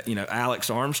Ryan. I bet, you know, Alex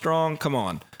Armstrong. Come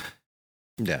on.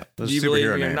 Yeah. Do you believe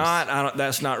me or not?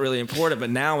 That's not really important.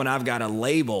 But now when I've got a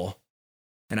label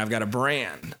and I've got a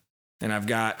brand and I've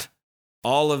got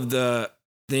all of the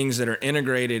things that are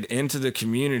integrated into the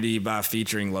community by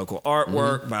featuring local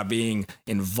artwork, by being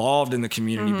involved in the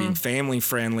community, being family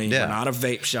friendly. Yeah. We're not a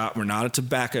vape shop. We're not a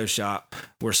tobacco shop.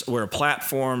 We're a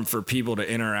platform for people to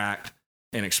interact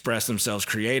and express themselves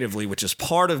creatively, which is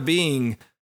part of being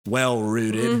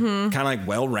well-rooted, kind of like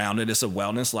well-rounded. It's a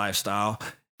wellness lifestyle.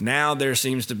 Now there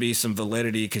seems to be some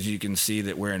validity because you can see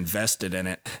that we're invested in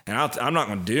it. And I'm not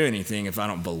going to do anything if I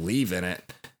don't believe in it.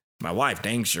 My wife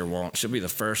dang sure won't. She'll be the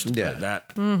first to put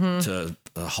that to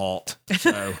a halt.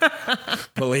 So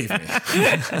believe me.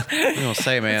 You know,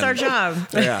 say, man. It's our job.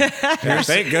 Yeah.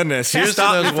 Thank goodness. Here's to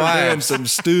Stop me those from doing wives. some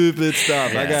stupid stuff.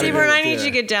 I gotta Seaborn, do it, I need yeah. you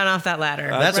to get down off that ladder.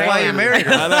 That's right why now. you married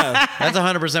her. I know. That's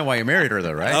 100% why you married her,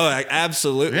 though, right? Oh,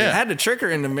 absolutely. Yeah. I had to trick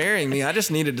her into marrying me. I just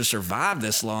needed to survive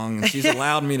this long, and she's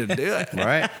allowed me to do it.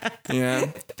 Right? You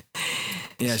know?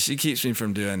 Yeah, she keeps me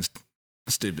from doing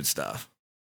stupid stuff.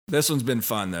 This one's been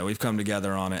fun, though. We've come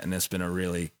together on it, and it's been a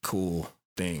really cool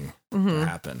thing to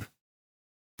happen,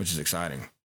 which is exciting.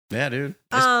 Yeah, dude.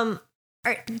 All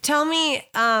right, tell me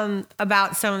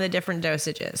about some of the different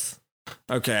dosages.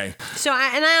 Okay. So,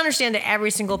 I understand that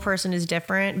every single person is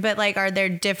different, but like, are there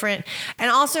different?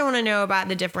 And also, I want to know about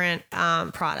the different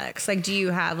products. Like, do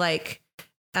you have like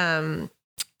a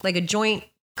joint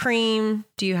cream?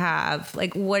 Do you have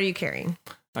like, what are you carrying?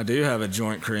 I do have a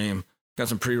joint cream. Got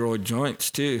some pre-rolled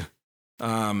joints too.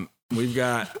 We've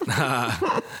got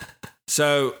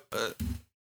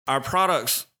our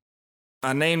products.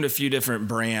 I named a few different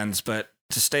brands, but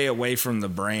to stay away from the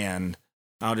brand,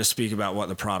 I'll just speak about what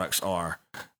the products are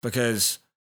because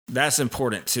that's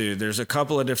important too. There's a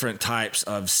couple of different types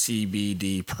of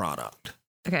CBD product.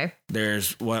 Okay.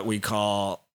 There's what we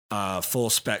call full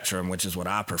spectrum, which is what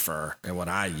I prefer and what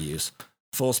I use.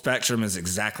 Full spectrum is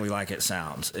exactly like it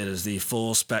sounds. It is the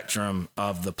full spectrum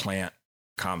of the plant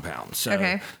compound.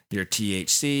 So your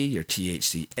THC, your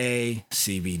THCA,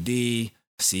 CBD,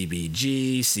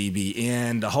 CBG,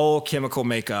 CBN, the whole chemical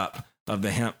makeup of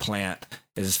the hemp plant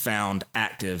is found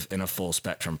active in a full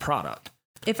spectrum product.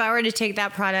 If I were to take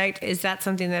that product, is that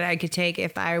something that I could take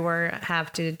if I were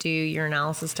have to do your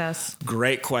analysis tests?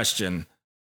 Great question.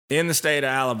 in the state of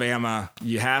Alabama,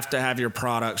 you have to have your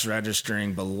products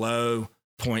registering below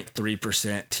 0.3%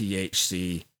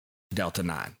 THC Delta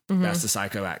 9. That's the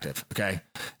psychoactive. Okay.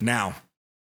 Now,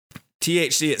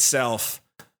 THC itself,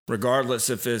 regardless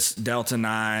if it's Delta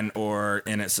 9 or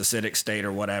in its acidic state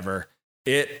or whatever,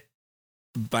 it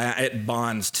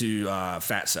bonds to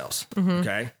fat cells.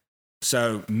 Okay.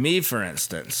 So me, for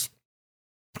instance,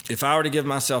 if I were to give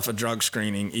myself a drug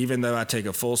screening, even though I take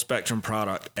a full spectrum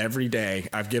product every day,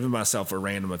 I've given myself a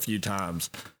random a few times,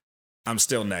 I'm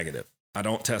still negative. I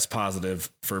don't test positive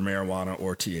for marijuana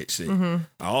or THC.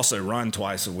 I also run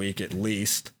twice a week at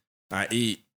least. I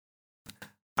eat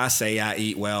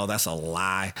well. That's a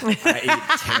lie. I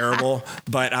eat terrible,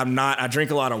 but I'm not. I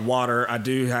drink a lot of water. I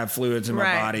do have fluids in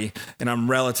my body, and I'm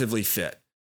relatively fit.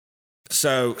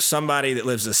 So somebody that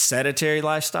lives a sedentary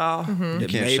lifestyle,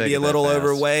 that may be a little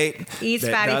overweight,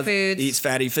 eats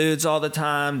fatty foods all the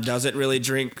time, doesn't really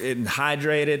drink and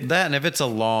hydrated. That, and if it's a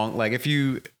long, like if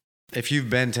you've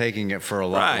been taking it for a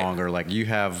lot longer, like you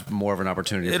have more of an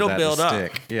opportunity for that build to up.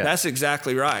 stick. Yeah. That's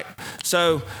exactly right.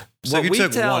 So what we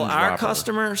tell our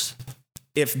customers,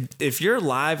 if your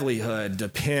livelihood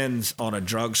depends on a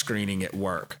drug screening at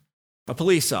work, a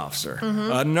police officer,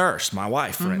 a nurse, my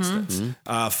wife, for instance,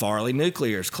 Farley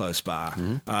Nuclear is close by,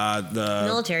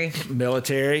 the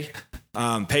military,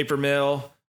 paper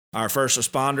mill, our first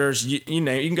responders, you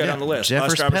know, you can go down the list,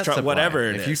 bus drivers, truck, whatever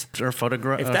it is.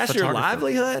 If that's your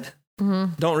livelihood,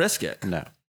 don't risk it. No.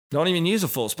 Don't even use a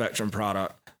full spectrum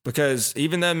product, because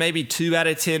even though maybe 2 out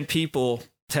of 10 people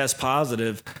test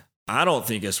positive, I don't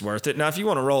think it's worth it. Now, if you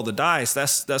want to roll the dice,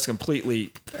 that's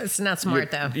completely... It's not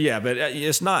smart, though. Yeah, but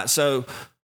it's not. So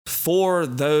for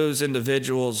those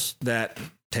individuals that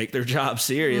take their job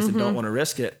serious and don't want to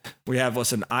risk it, we have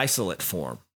what's an isolate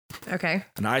form. Okay.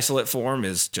 An isolate form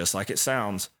is just like it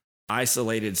sounds,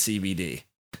 isolated CBD.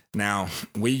 Now,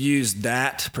 we use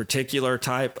that particular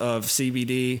type of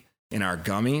CBD in our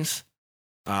gummies,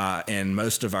 and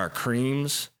most of our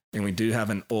creams, and we do have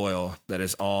an oil that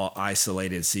is all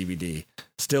isolated CBD.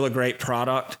 Still a great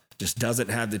product, just doesn't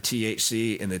have the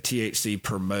THC, and the THC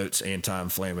promotes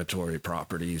anti-inflammatory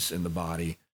properties in the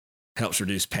body, helps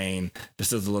reduce pain,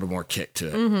 just does a little more kick to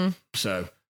it. So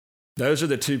those are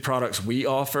the 2 products we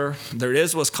offer. There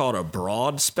is what's called a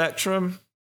broad spectrum,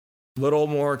 little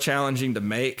more challenging to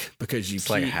make because it's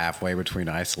like halfway between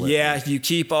isolate. Yeah, you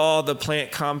keep all the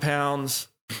plant compounds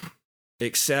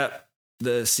except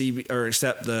the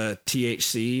except the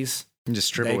THCs. You just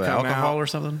strip it with alcohol or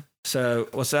something? So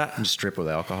what's that? You just strip with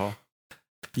alcohol?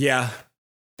 Yeah.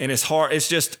 And it's hard. It's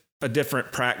just a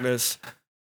different practice.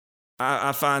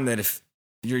 I find that if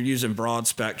you're using broad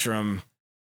spectrum,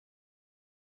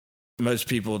 most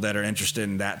people that are interested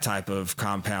in that type of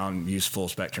compound use full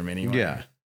spectrum anyway. Yeah.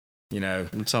 You know,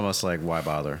 it's almost like, why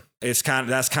bother? That's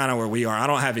kind of where we are. I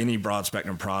don't have any broad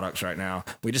spectrum products right now.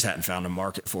 We just hadn't found a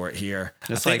market for it here.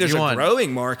 I think there's a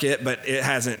growing market, but it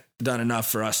hasn't done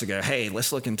enough for us to go, hey,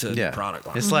 let's look into the product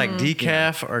line. It's like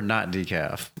decaf or not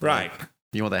decaf. Right. Like,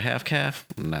 you want that half calf?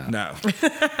 No.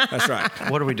 That's right.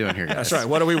 What are we doing here, guys? That's right.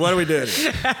 What are we doing?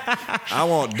 I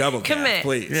want double calf,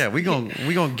 please. Yeah, we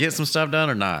gonna get some stuff done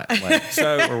or not? Like,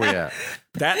 so where we at?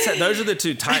 Those are the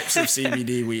 2 types of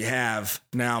CBD we have.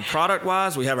 Now,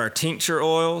 product-wise, we have our tincture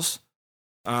oils,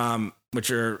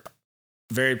 which are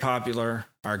very popular.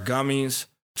 Our gummies,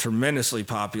 tremendously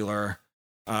popular.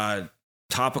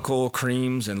 Topical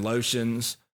creams and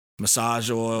lotions, massage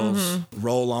oils,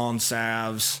 roll-on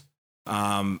salves.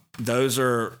 Those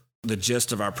are the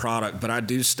gist of our product. But I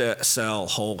do sell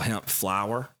whole hemp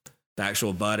flower, the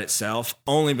actual bud itself,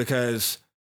 only because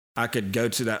I could go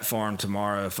to that farm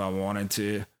tomorrow if I wanted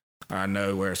to. I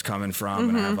know where it's coming from,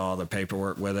 and I have all the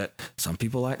paperwork with it. Some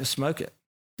people like to smoke it.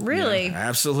 Really? Yeah,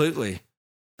 absolutely.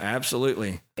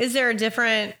 Is there a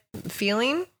different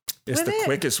feeling? It's the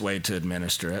quickest way to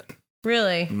administer it.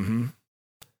 Really?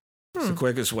 It's the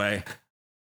quickest way.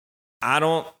 I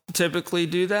don't typically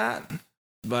do that,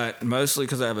 but mostly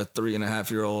because I have a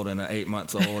 3.5-year-old and an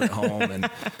 8-month-old at home, and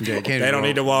they don't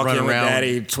need to walk in with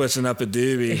daddy twisting up a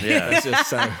doobie. Yeah, it's just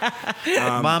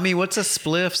so. Mommy, what's a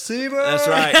spliff, Seaborn? That's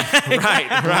right.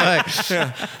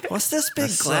 Yeah. What's this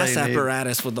big glass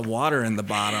apparatus with the water in the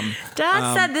bottom?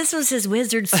 Dad said this was his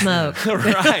wizard smoke.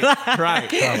 Right. Oh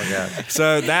my God.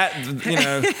 So that,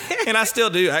 and I still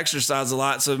do exercise a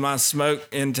lot, so my smoke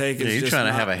intake is. You trying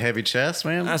to have a heavy chest,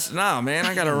 man? No, man,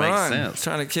 I got to run. Makes sense.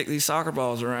 Trying to kick these soccer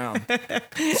balls around.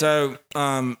 So,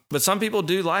 but some people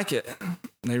do like it.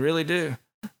 They really do.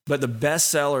 But the best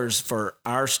sellers for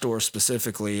our store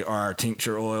specifically are our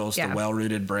tincture oils, the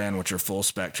Well-Rooted brand, which are full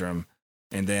spectrum.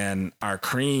 And then our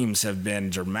creams have been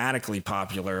dramatically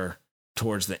popular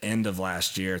towards the end of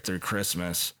last year through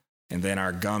Christmas. And then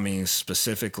our gummies,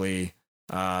 specifically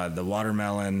the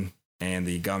watermelon and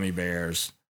the gummy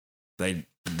bears,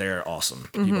 they're awesome.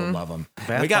 People love them.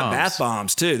 We got bath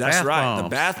bombs too. That's right. The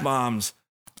bath bombs.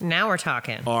 Now we're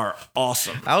talking. Are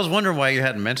awesome. I was wondering why you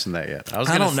hadn't mentioned that yet.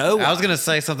 I don't know. I was going to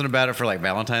say something about it for like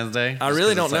Valentine's Day. I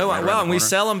really don't know. Well, and we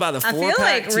sell them by the 4-pack. I feel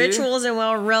like Rituals and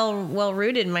Well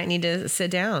Rooted might need to sit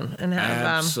down and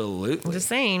have. Absolutely. I'm just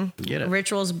saying. Get it.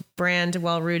 Rituals brand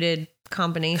Well Rooted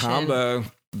combination. Combo.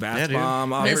 Bath bomb,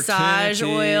 massage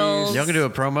oils. Y'all can do a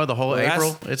promo the whole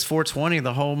April. It's 420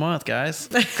 the whole month, guys.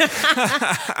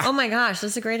 Oh my gosh,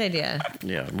 that's a great idea.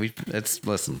 Yeah,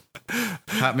 listen.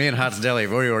 Me and Hot's Deli,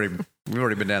 we've already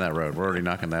been down that road. We're already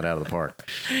knocking that out of the park.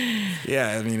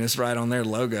 Yeah, I mean it's right on their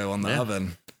logo on the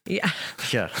oven. Yeah.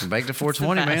 Yeah, baked to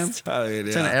 420, man. Oh, yeah.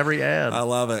 It's in every ad. I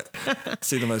love it.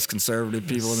 See the most conservative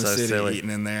people in the city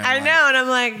eating in there. I know, and I'm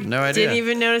like, no idea. Didn't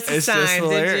even notice the sign,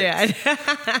 did you?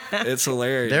 It's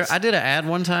hilarious. I did an ad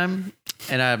one time,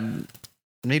 and I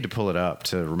need to pull it up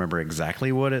to remember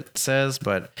exactly what it says,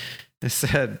 but it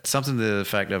said something to the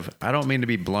effect of, I don't mean to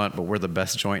be blunt, but we're the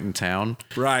best joint in town.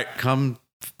 Right.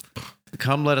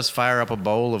 Come let us fire up a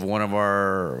bowl of one of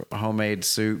our homemade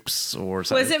soups or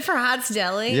something. Was it for Hot's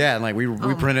Deli? Yeah, and like we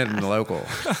printed it in the local.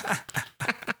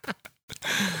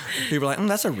 People are like,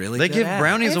 that's a really they good give ad.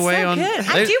 brownies It's away so on. good.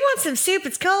 I do want some soup.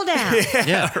 It's cold out.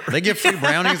 Yeah, they give free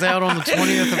brownies out on the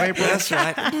 20th of April. That's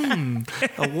right.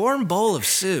 A warm bowl of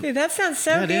soup. Dude, that sounds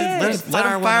so good. Let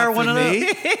them fire one up.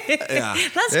 Yeah.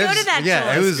 Let's go to that.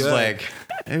 Yeah, choice. it was like.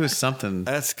 It was something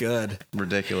that's good,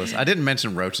 ridiculous. I didn't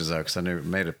mention roaches though because I knew it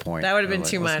made a point. That would have been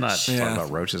too much. Let's not talk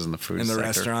about roaches in the food sector.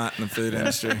 Restaurant and the food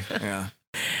industry. Yeah.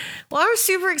 Well, I'm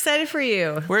super excited for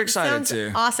you. We're excited Sounds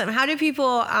too. Awesome. How do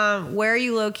people? Where are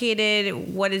you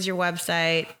located? What is your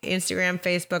website? Instagram,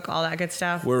 Facebook, all that good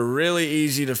stuff. We're really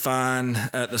easy to find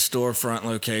at the storefront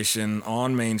location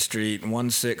on Main Street,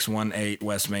 1618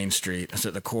 West Main Street. It's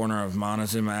at the corner of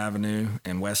Montezuma Avenue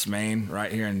and West Main,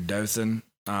 right here in Dothan.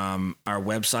 Our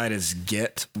website is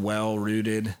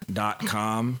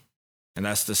getwellrooted.com, and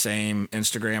that's the same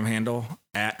Instagram handle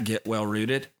at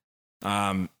getwellrooted.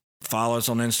 Follow us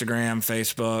on Instagram,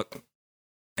 Facebook,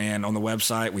 and on the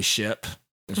website we ship.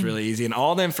 It's really easy. And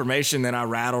all the information that I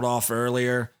rattled off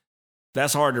earlier,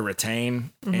 that's hard to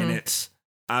retain. And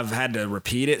I've had to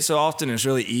repeat it so often. It's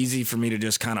really easy for me to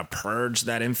just kind of purge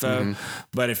that info.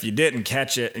 But if you didn't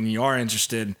catch it and you are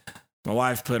interested, my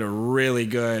wife put a really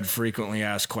good frequently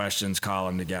asked questions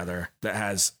column together that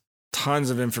has tons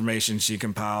of information she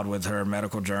compiled with her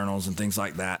medical journals and things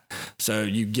like that. So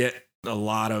you get a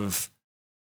lot of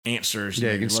answers.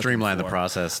 Yeah, you can streamline the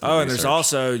process. And there's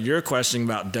also your question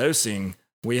about dosing.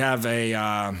 We have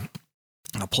a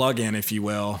plug-in, if you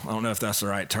will. I don't know if that's the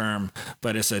right term,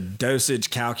 but it's a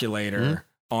dosage calculator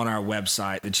on our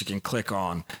website that you can click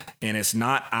on, and it's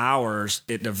not ours.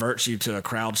 It diverts you to a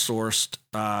crowdsourced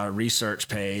research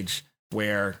page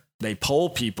where they poll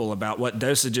people about what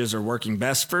dosages are working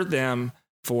best for them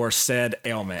for said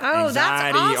ailment. Oh,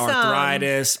 anxiety, that's awesome.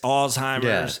 arthritis,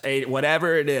 Alzheimer's,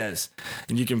 whatever it is.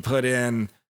 And you can put in,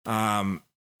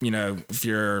 if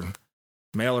you're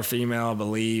male or female, I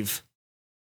believe,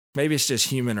 maybe it's just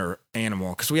human or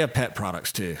animal, because we have pet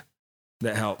products too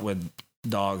that help with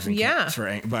dogs and cats for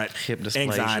hip dysplasia,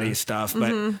 anxiety stuff.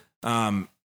 But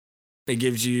it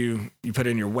gives you put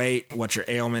in your weight, what your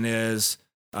ailment is,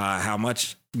 how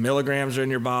much milligrams are in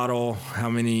your bottle, how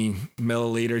many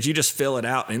milliliters. You just fill it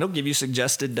out and it'll give you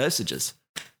suggested dosages.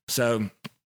 So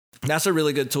that's a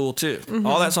really good tool too.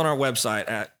 All that's on our website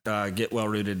at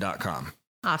getwellrooted.com.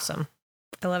 Awesome.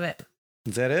 I love it.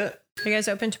 Is that it? Are you guys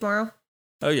open tomorrow?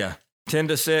 Oh yeah. 10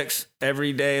 to 6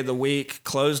 every day of the week,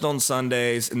 closed on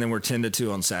Sundays, and then we're 10 to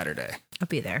 2 on Saturday. I'll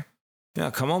be there.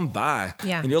 Yeah, come on by.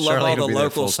 Yeah. And you'll love all the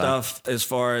local stuff as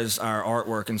far as our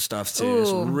artwork and stuff too. Ooh,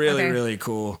 it's really, really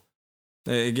cool.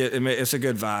 It's a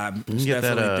good vibe. It's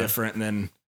definitely different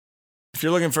than if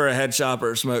you're looking for a head shop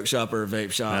or a smoke shop or a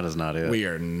vape shop. That is not it. We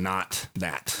are not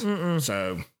that.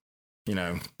 So,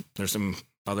 there's some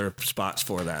other spots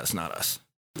for that. It's not us.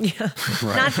 Yeah.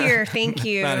 Right. Not here. Thank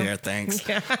you. Not here. Thanks.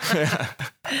 Yeah.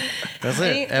 That's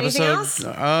it.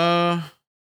 Episode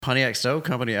Pontiac Stove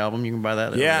Company album. You can buy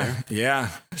that. Yeah.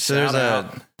 So there's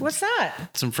what's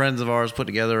that? Some friends of ours put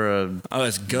together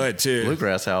it's good too.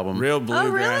 Bluegrass album. Real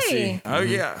bluegrassy. Oh,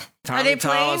 really? Yeah. Tommy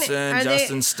Tollison,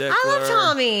 Justin Stickler. I love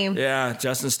Tommy. Yeah,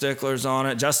 Justin Stickler's on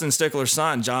it. Justin Stickler's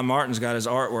son, John Martin's got his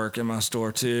artwork in my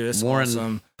store too. It's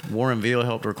awesome. Warren Veal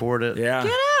helped record it. Yeah.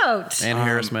 Get out. And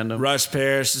Harris Mendham. Rush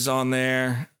Parrish is on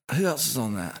there. Who else is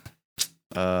on that?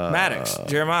 Maddox,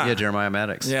 Jeremiah. Yeah, Jeremiah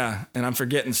Maddox. Yeah, and I'm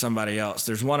forgetting somebody else.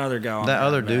 There's one other guy on that there,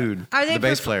 other dude, the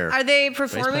bass player. Are they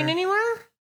performing anywhere?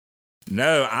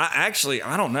 No, I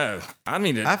don't know.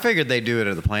 I figured they'd do it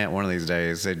at the plant one of these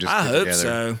days. They just I hope together.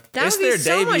 so. It's their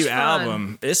debut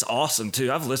album. It's awesome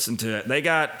too. I've listened to it. They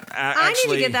got I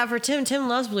need to get that for Tim. Tim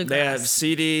loves bluegrass. They have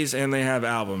CDs and they have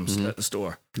albums at the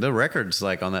store. The record's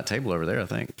like on that table over there, I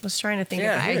think. I was trying to think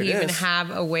if I even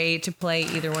have a way to play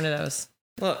either one of those.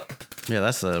 Look. Yeah,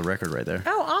 that's the record right there.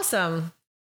 Oh, awesome.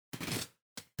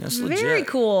 That's legit. Very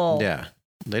cool. Yeah.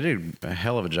 They did a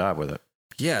hell of a job with it.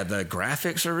 Yeah, the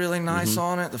graphics are really nice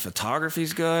on it. The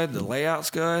photography's good. The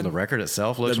layout's good. The record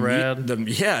itself looks rad.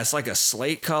 It's like a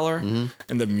slate color.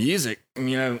 And the music,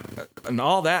 and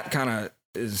all that kind of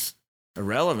is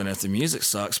irrelevant if the music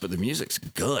sucks, but the music's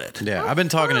good. Yeah, I've been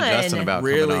talking to Justin about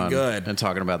really coming on good and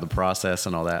talking about the process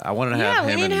and all that. I wanted to have him.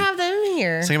 Yeah, we need to have them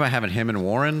here. Thinking about having him and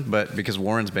Warren, but because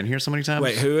Warren's been here so many times.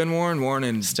 Wait, who and Warren? Warren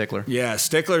and Stickler. Yeah,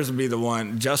 Stickler's would be the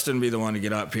one. Justin would be the one to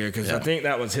get up here because I think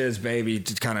that was his baby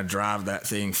to kind of drive that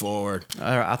thing forward.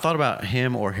 I thought about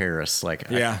him or Harris.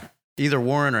 Either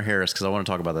Warren or Harris, because I want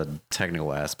to talk about the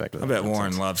technical aspect of that. I bet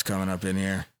Warren loves coming up in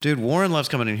here. Dude, Warren loves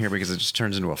coming in here because it just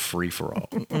turns into a free-for-all.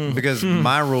 Because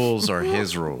my rules are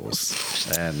his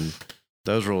rules, and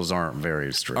those rules aren't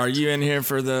very strict. Are you in here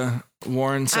for the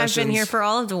Warren sessions? I've been here for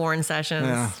all of the Warren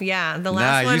sessions. Yeah, the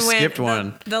last one skipped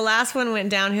one. The last one went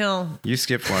downhill. You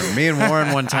skipped one. Me and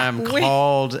Warren one time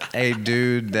called a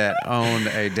dude that owned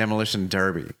a demolition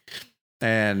derby,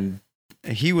 and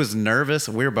he was nervous.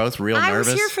 We were both real nervous.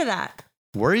 I was here for that.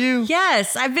 Were you?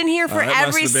 Yes, I've been here for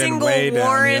every single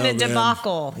Warren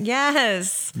debacle.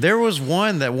 Yes. There was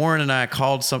one that Warren and I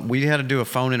called we had to do a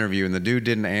phone interview and the dude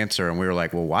didn't answer and we were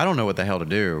like, well, I don't know what the hell to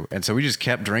do. And so we just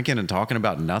kept drinking and talking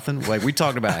about nothing. Like we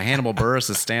talked about Hannibal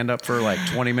Buress' stand up for like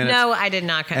 20 minutes. No, I did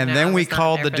not. And then we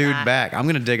called the dude back. I'm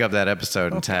going to dig up that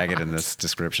episode and tag it in this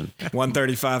description.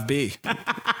 135B.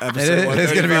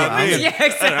 It's going to be. Yeah,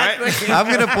 exactly. I'm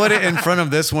going to put it in front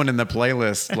of this one in the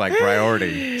playlist, like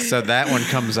priority. So that one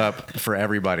comes up for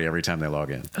everybody every time they log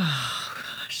in. Oh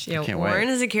gosh, yeah. Warren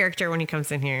is a character when he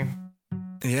comes in here.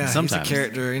 Yeah, sometimes he's a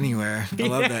character anywhere. I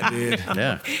love that dude.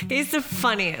 Yeah, he's the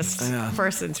funniest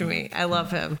person to me. I love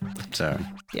him. So,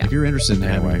 if you're interested in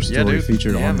having your story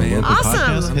featured on the local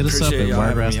podcast, hit us up at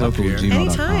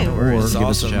wiregrasslocal@gmail.com or give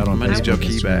us a shout on Facebook,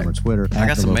 Instagram, or Twitter. I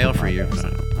got some mail for you.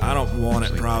 I don't want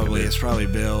it. Probably it's probably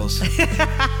Bill's.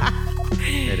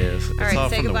 It is. All right,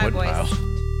 say goodbye, boys.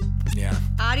 Yeah.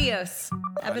 Adios.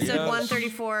 Episode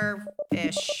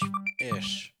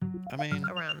 134-ish. I mean,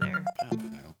 around there. I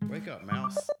don't know. Wake up,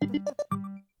 mouse. I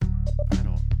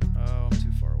don't. Oh, I'm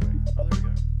too far.